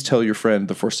please tell your friend,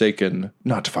 the Forsaken,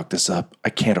 not to fuck this up. I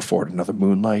can't afford another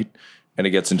moonlight. And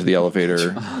he gets into the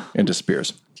elevator and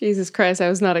disappears. Jesus Christ, I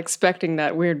was not expecting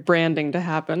that weird branding to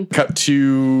happen. Cut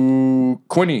to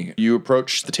Quinny. You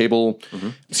approach the table.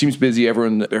 It seems busy.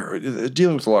 Everyone they're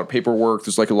dealing with a lot of paperwork.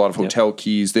 There's like a lot of hotel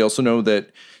keys. They also know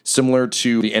that similar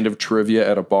to the end of trivia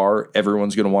at a bar,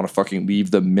 everyone's going to want to fucking leave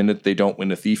the minute they don't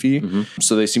win a thiefy.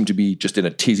 So they seem to be just in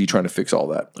a tizzy trying to fix all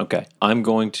that. Okay. I'm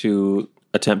going to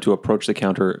attempt to approach the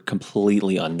counter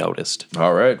completely unnoticed.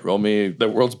 All right. Roll me the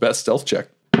world's best stealth check.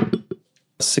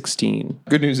 16.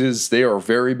 Good news is they are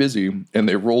very busy and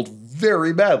they rolled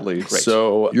very badly. Great.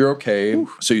 So you're okay.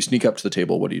 Ooh. So you sneak up to the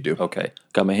table. What do you do? Okay.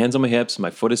 Got my hands on my hips. My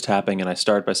foot is tapping and I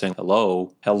start by saying,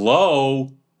 hello.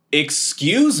 Hello.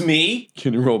 Excuse me.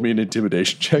 Can you roll me an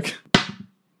intimidation check?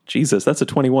 Jesus, that's a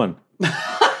 21.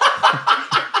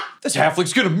 This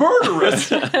halfling's gonna murder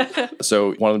us.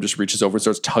 So one of them just reaches over and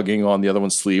starts tugging on the other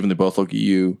one's sleeve, and they both look at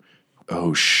you.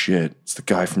 Oh shit, it's the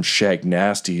guy from Shag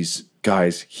Nasty's.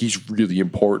 Guys, he's really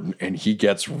important, and he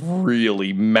gets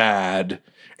really mad.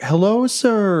 Hello,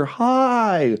 sir.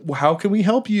 Hi. How can we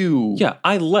help you? Yeah,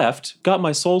 I left, got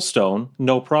my soul stone,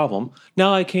 no problem.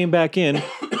 Now I came back in,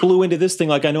 blew into this thing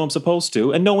like I know I'm supposed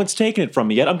to, and no one's taken it from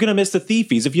me yet. I'm gonna miss the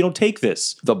thiefies if you don't take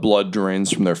this. The blood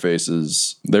drains from their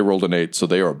faces. They rolled an 8, so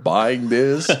they are buying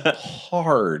this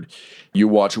hard. You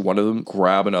watch one of them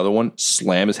grab another one,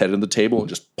 slam his head on the table, and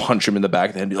just punch him in the back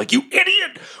of the head and be like, you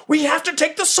idiot! We have to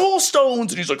take the soul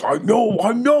stones! And he's like, I know.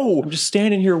 I'm just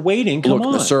standing here waiting. Come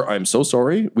on. Look, sir, I'm so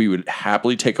sorry. We would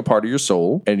happily take a part of your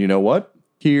soul. And you know what?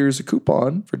 Here's a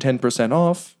coupon for 10%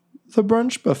 off the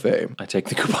brunch buffet. I take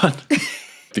the coupon.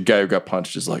 The guy who got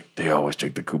punched is like, they always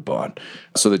take the coupon.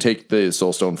 So they take the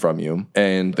soul stone from you,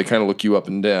 and they kind of look you up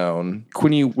and down.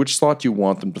 Quinny, which slot do you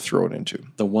want them to throw it into?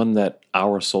 The one that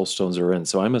our soul stones are in.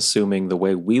 So I'm assuming the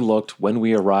way we looked when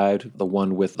we arrived, the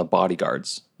one with the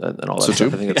bodyguards and all that So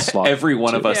stuff. two? I think it's slot Every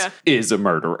one 2. of us is a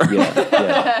murderer.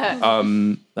 Yeah.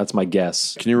 That's my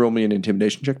guess. Can you roll me an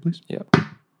intimidation check, please? Yeah.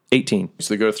 18.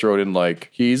 So they go to throw it in like,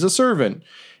 he's a servant.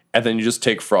 And then you just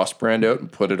take Frostbrand out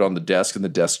and put it on the desk, and the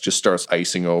desk just starts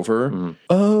icing over.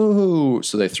 Oh,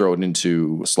 so they throw it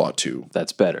into slot 2.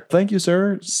 That's better. Thank you,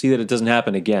 sir. See that it doesn't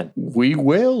happen again. We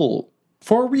will.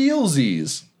 For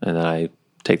realsies. And then I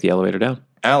take the elevator down.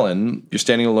 Alan, you're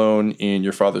standing alone in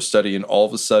your father's study, and all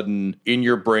of a sudden, in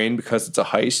your brain, because it's a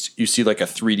heist, you see like a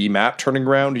 3D map turning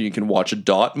around, and you can watch a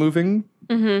dot moving.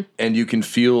 And you can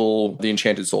feel the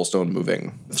enchanted soulstone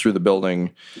moving through the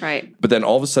building. Right. But then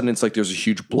all of a sudden, it's like there's a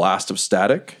huge blast of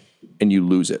static, and you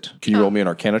lose it. Can you roll me an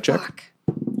Arcana check? Fuck.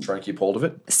 Try and keep hold of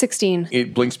it. 16.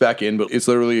 It blinks back in, but it's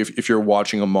literally, if you're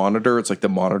watching a monitor, it's like the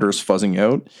monitor's fuzzing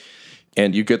out.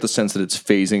 and you get the sense that it's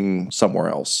phasing somewhere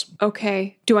else.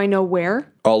 Okay. Do I know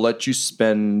where? I'll let you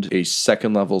spend a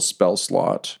second level spell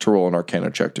slot to roll an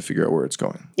Arcana check to figure out where it's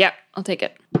going. Yep, I'll take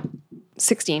it.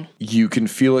 16. You can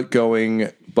feel it going,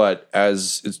 but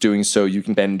as it's doing so, you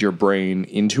can bend your brain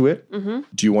into it. Mm-hmm.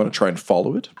 Do you want to try and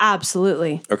follow it?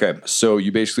 Absolutely. Okay, so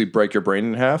you basically break your brain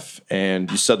in half,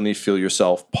 and you suddenly feel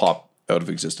yourself pop out of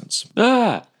existence.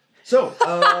 Ah! So, Bryn,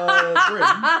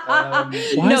 why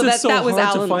is it so hard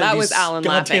to find that these was Alan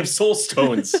goddamn laughing. soul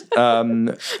stones?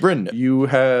 Bryn, you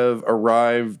have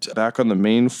arrived back on the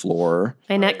main floor.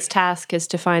 My next task is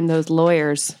to find those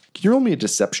lawyers. Can you roll me a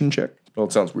deception check? Well,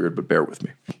 it sounds weird, but bear with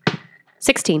me.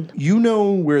 16. You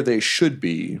know where they should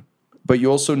be, but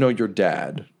you also know your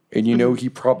dad, and you know he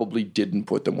probably didn't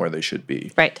put them where they should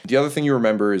be. Right. The other thing you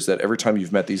remember is that every time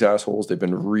you've met these assholes, they've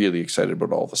been really excited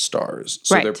about all the stars.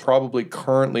 So Right. they're probably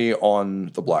currently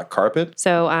on the black carpet.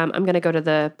 So I'm going to go to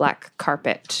the black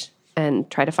carpet and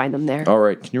try to find them there. All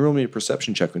right. Can you roll me a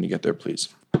perception check when you get there, please?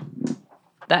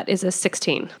 That is a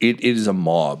 16. It is a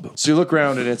mob. So you look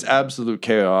around and it's absolute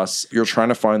chaos. You're trying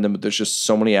to find them, but there's just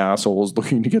so many assholes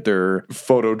looking to get their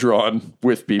photo drawn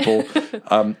with people.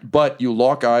 But you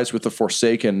lock eyes with the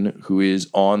Forsaken, who is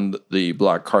on the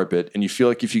black carpet, and you feel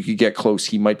like if you could get close,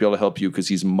 he might be able to help you because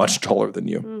he's much taller than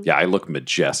you. Yeah, I look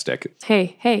majestic.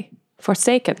 Hey,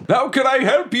 Forsaken. How can I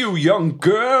help you, young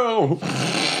girl?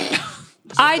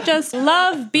 I just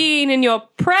love being in your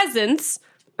presence.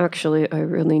 Actually, I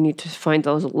really need to find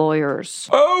those lawyers.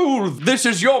 Oh, this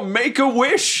is your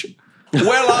make-a-wish?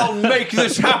 Well, I'll make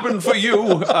this happen for you.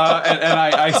 And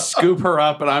I scoop her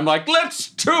up, and I'm like,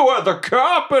 let's tour the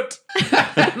carpet.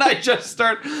 And I just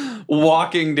start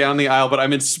walking down the aisle, but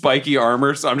I'm in spiky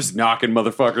armor, so I'm just knocking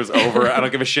motherfuckers over. I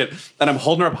don't give a shit. And I'm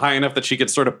holding her up high enough that she can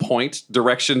sort of point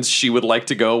directions she would like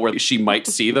to go where she might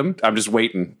see them. I'm just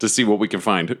waiting to see what we can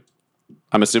find.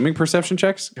 I'm assuming perception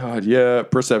checks? God, yeah,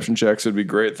 perception checks would be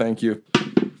great. Thank you.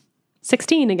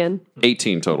 16 again.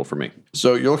 18 total for me.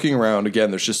 So you're looking around again.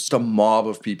 There's just a mob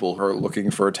of people who are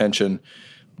looking for attention.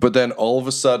 But then all of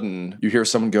a sudden, you hear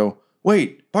someone go,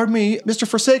 "Wait, pardon me, Mr.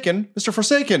 Forsaken, Mr.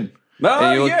 Forsaken."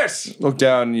 Ah, And you yes. Look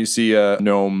down and you see a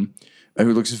gnome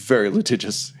who looks very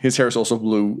litigious. His hair is also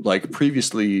blue, like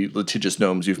previously litigious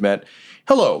gnomes you've met.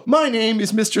 "Hello, my name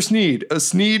is Mr. Sneed,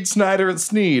 Sneed, Snyder, and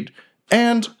Sneed.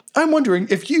 And I'm wondering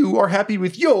if you are happy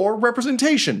with your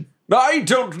representation." I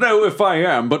don't know if I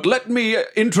am, but let me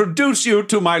introduce you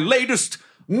to my latest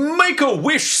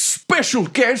Make-A-Wish special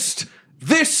guest.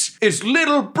 This is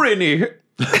Little Brynny.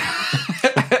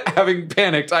 Having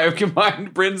panicked, I have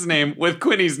combined Bryn's name with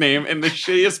Quinny's name in the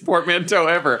shittiest portmanteau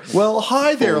ever. Well,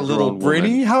 hi there, little Full-grown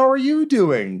Brynny. How are you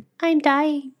doing? I'm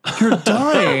dying. You're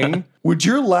dying? Would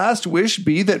your last wish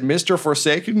be that Mr.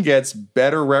 Forsaken gets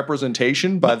better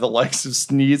representation by the likes of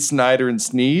Sneed, Snyder, and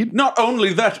Sneed? Not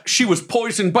only that, she was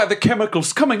poisoned by the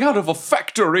chemicals coming out of a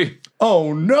factory.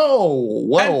 Oh no!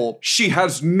 Well, and she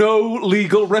has no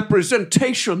legal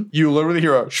representation. You literally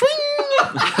hear a swing!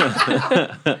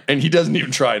 And he doesn't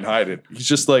even try and hide it. He's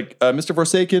just like, Mr.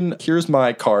 Forsaken, here's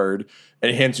my card.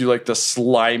 And he hands you like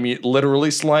the literally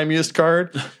slimiest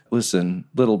card. Listen,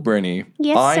 little Brynny,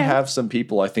 Yes, I sir. have some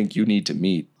people I think you need to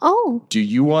meet. Oh. Do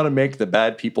you want to make the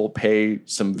bad people pay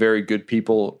some very good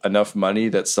people enough money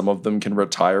that some of them can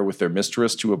retire with their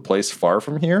mistress to a place far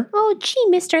from here? Oh, gee,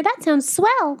 mister, that sounds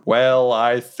swell. Well,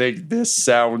 I think this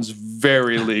sounds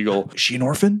very legal. Is she an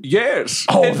orphan? Yes.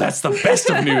 Oh, that's the best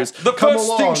of news. The Come first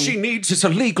along. thing she needs is a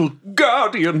legal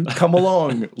guardian. Come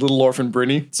along, little orphan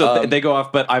Brynny. So they go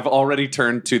off, but I've already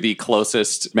turned to the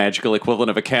closest magical equivalent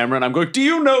of a camera, and I'm going, do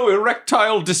you know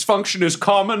erectile dysfunction is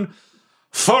common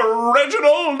for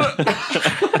Reginald?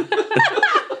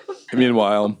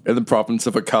 Meanwhile, in the province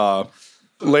of Akka,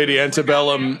 Lady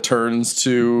Antebellum turns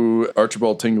to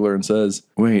Archibald Tingler and says,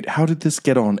 "Wait, how did this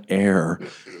get on air?"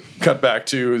 Cut back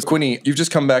to Quinny. You've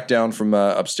just come back down from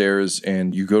upstairs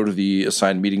and you go to the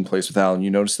assigned meeting place with Alan.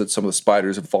 You notice that some of the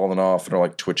spiders have fallen off and are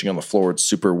like twitching on the floor. It's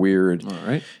super weird. All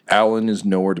right. Alan is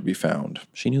nowhere to be found.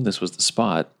 She knew this was the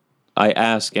spot. I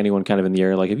ask anyone kind of in the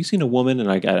area, like, have you seen a woman?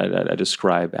 And I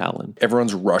describe Alan.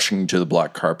 Everyone's rushing to the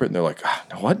black carpet and they're like,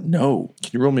 what? No. Can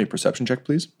you roll me a perception check,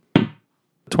 please?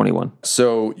 21.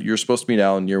 So you're supposed to meet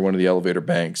Alan near one of the elevator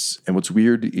banks. And what's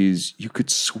weird is you could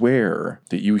swear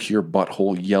that you hear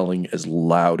Butthole yelling as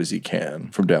loud as he can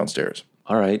from downstairs.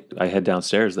 All right. I head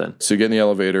downstairs then. So you get in the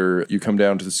elevator, you come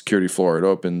down to the security floor, it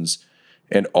opens,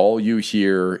 and all you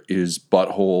hear is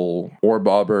Butthole or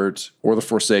Bobbert or the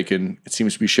Forsaken. It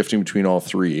seems to be shifting between all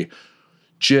three.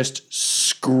 just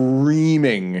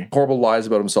screaming horrible lies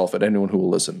about himself at anyone who will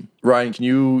listen. Ryan, can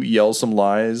you yell some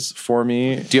lies for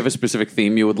me? Do you have a specific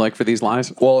theme you would like for these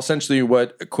lies? Well, essentially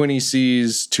what Quinny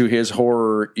sees to his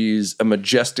horror is a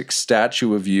majestic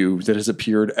statue of you that has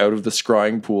appeared out of the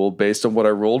scrying pool based on what I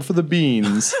rolled for the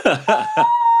beans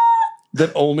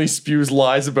that only spews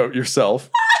lies about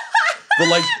yourself.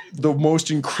 The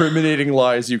most incriminating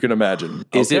lies you can imagine.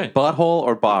 Is it butthole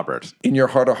or bobbert? In your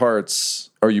heart of hearts,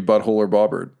 are you butthole or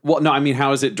bobbert? Well, no, I mean,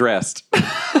 how is it dressed?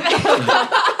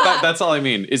 That's all I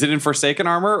mean. Is it in Forsaken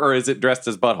armor or is it dressed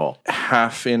as butthole?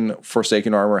 Half in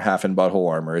Forsaken armor, half in butthole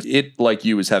armor. It, like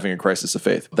you, is having a crisis of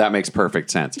faith. That makes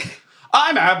perfect sense.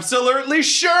 I'm absolutely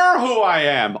sure who I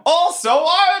am. Also,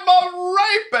 I'm a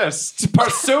rapist.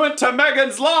 Pursuant to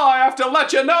Megan's Law, I have to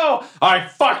let you know I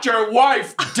fucked your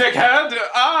wife, dickhead.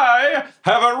 I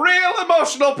have a real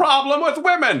emotional problem with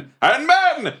women and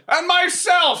men and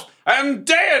myself and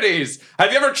deities.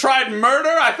 Have you ever tried murder?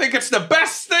 I think it's the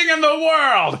best thing in the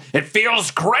world. It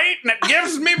feels great and it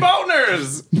gives me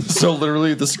boners. So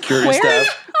literally the security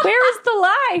staff... Where is the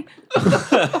lie?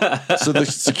 So the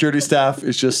security staff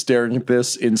is just staring at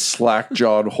this in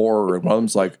slack-jawed horror, and one of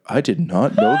them's like, I did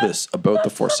not know this about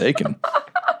the Forsaken.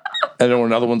 And then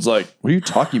another one's like, what are you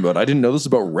talking about? I didn't know this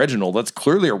about Reginald. That's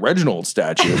clearly a Reginald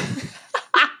statue.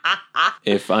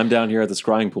 If I'm down here at the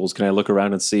scrying pools, can I look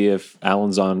around and see if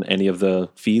Alan's on any of the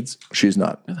feeds? She's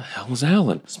not. Where the hell is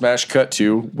Alan? Smash cut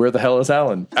to, where the hell is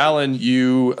Alan? Alan,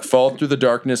 you fall through the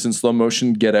darkness in slow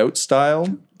motion, Get Out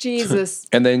style. Jesus.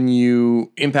 And then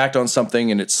you impact on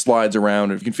something and it slides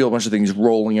around and you can feel a bunch of things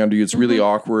rolling under you. It's really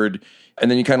awkward. And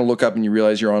then you kind of look up and you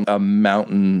realize you're on a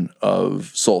mountain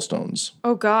of soul stones.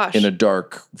 Oh, gosh. In a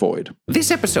dark void. This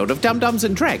episode of Dum Dums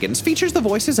and Dragons features the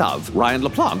voices of Ryan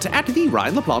LaPlante at the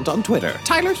Ryan LaPlante on Twitter,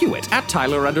 Tyler Hewitt at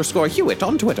Tyler_Hewitt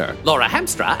on Twitter, Laura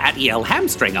Hamstra at EL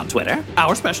Hamstring on Twitter,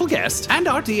 our special guest, and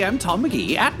our DM Tom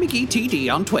McGee at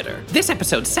McGeeTD on Twitter. This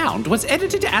episode's sound was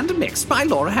edited and mixed by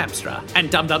Laura Hamstra,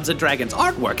 and Dum Dums and Dragons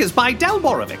artwork is by Del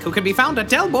Borovic, who can be found at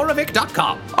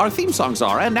delborovic.com. Our theme songs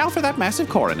are And Now for That Massive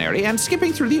Coronary and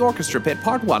Skipping Through the Orchestra Pit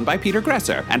Part 1 by Peter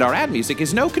Gresser, and our ad music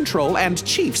is No Control and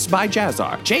Chiefs by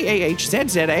Jazzar,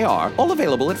 JAHZZAR, all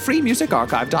available at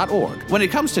freemusicarchive.org. When it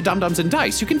comes to Dum Dums and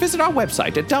Dice, you can visit our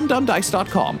website at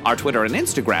dumdumdice.com. Our Twitter and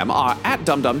Instagram are at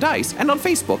dumdumdice, and on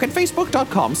Facebook at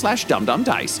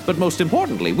facebook.com/dumdumdice. But most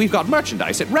importantly, we've got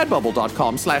merchandise at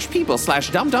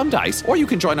redbubble.com/people/dumdumdice, or you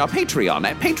can join our Patreon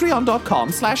at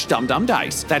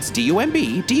patreon.com/dumdumdice. That's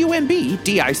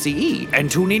DUMBDUMBDICE.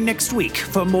 And tune in next week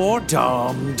for more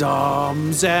Dum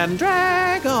Dums and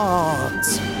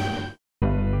Dragons.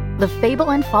 The Fable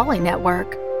and Folly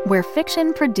Network, where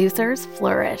fiction producers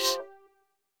flourish.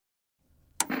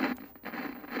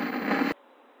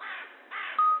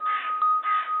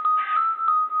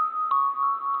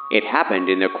 It happened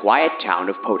in the quiet town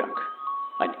of Podunk,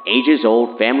 an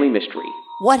ages-old family mystery.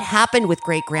 What happened with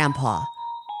Great Grandpa?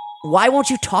 Why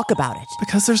won't you talk about it?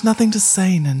 Because there's nothing to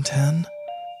say, Ninten.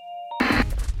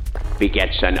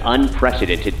 Begets an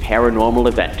unprecedented paranormal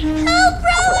event. Help,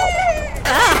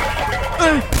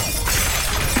 brother!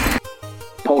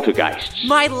 Poltergeists.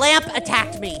 My lamp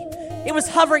attacked me. It was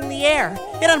hovering in the air.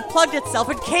 It unplugged itself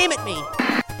and came at me.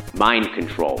 Mind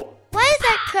control. Why is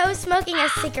that crow smoking a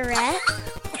cigarette?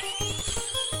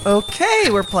 Okay,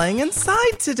 we're playing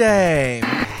inside today.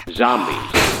 Zombies.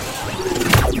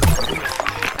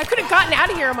 I could have gotten out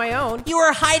of here on my own. You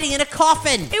were hiding in a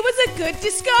coffin. It was a good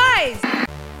disguise.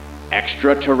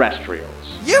 Extraterrestrials.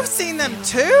 You've seen them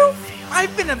too?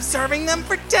 I've been observing them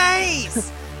for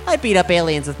days. I beat up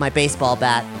aliens with my baseball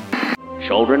bat.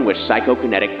 Children with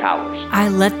psychokinetic powers. I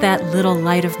let that little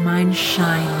light of mine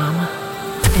shine, Mama,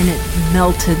 and it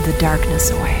melted the darkness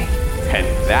away. And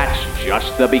that's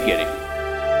just the beginning.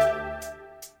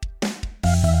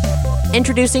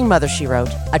 Introducing Mother, She Wrote,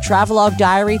 a travelogue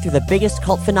diary through the biggest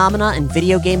cult phenomena in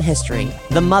video game history,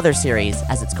 the Mother series,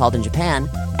 as it's called in Japan,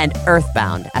 and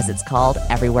Earthbound, as it's called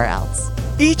everywhere else.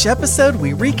 Each episode,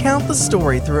 we recount the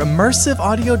story through immersive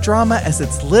audio drama as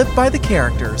it's lived by the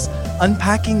characters,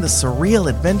 unpacking the surreal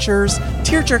adventures,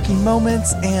 tear-jerking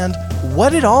moments, and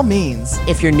what it all means.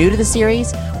 If you're new to the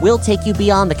series, we'll take you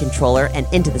beyond the controller and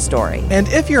into the story. And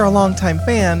if you're a longtime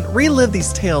fan, relive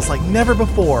these tales like never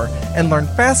before and learn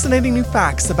fascinating new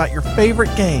facts about your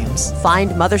favorite games.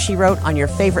 Find Mother, She Wrote on your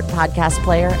favorite podcast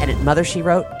player and at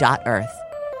mothershewrote.earth.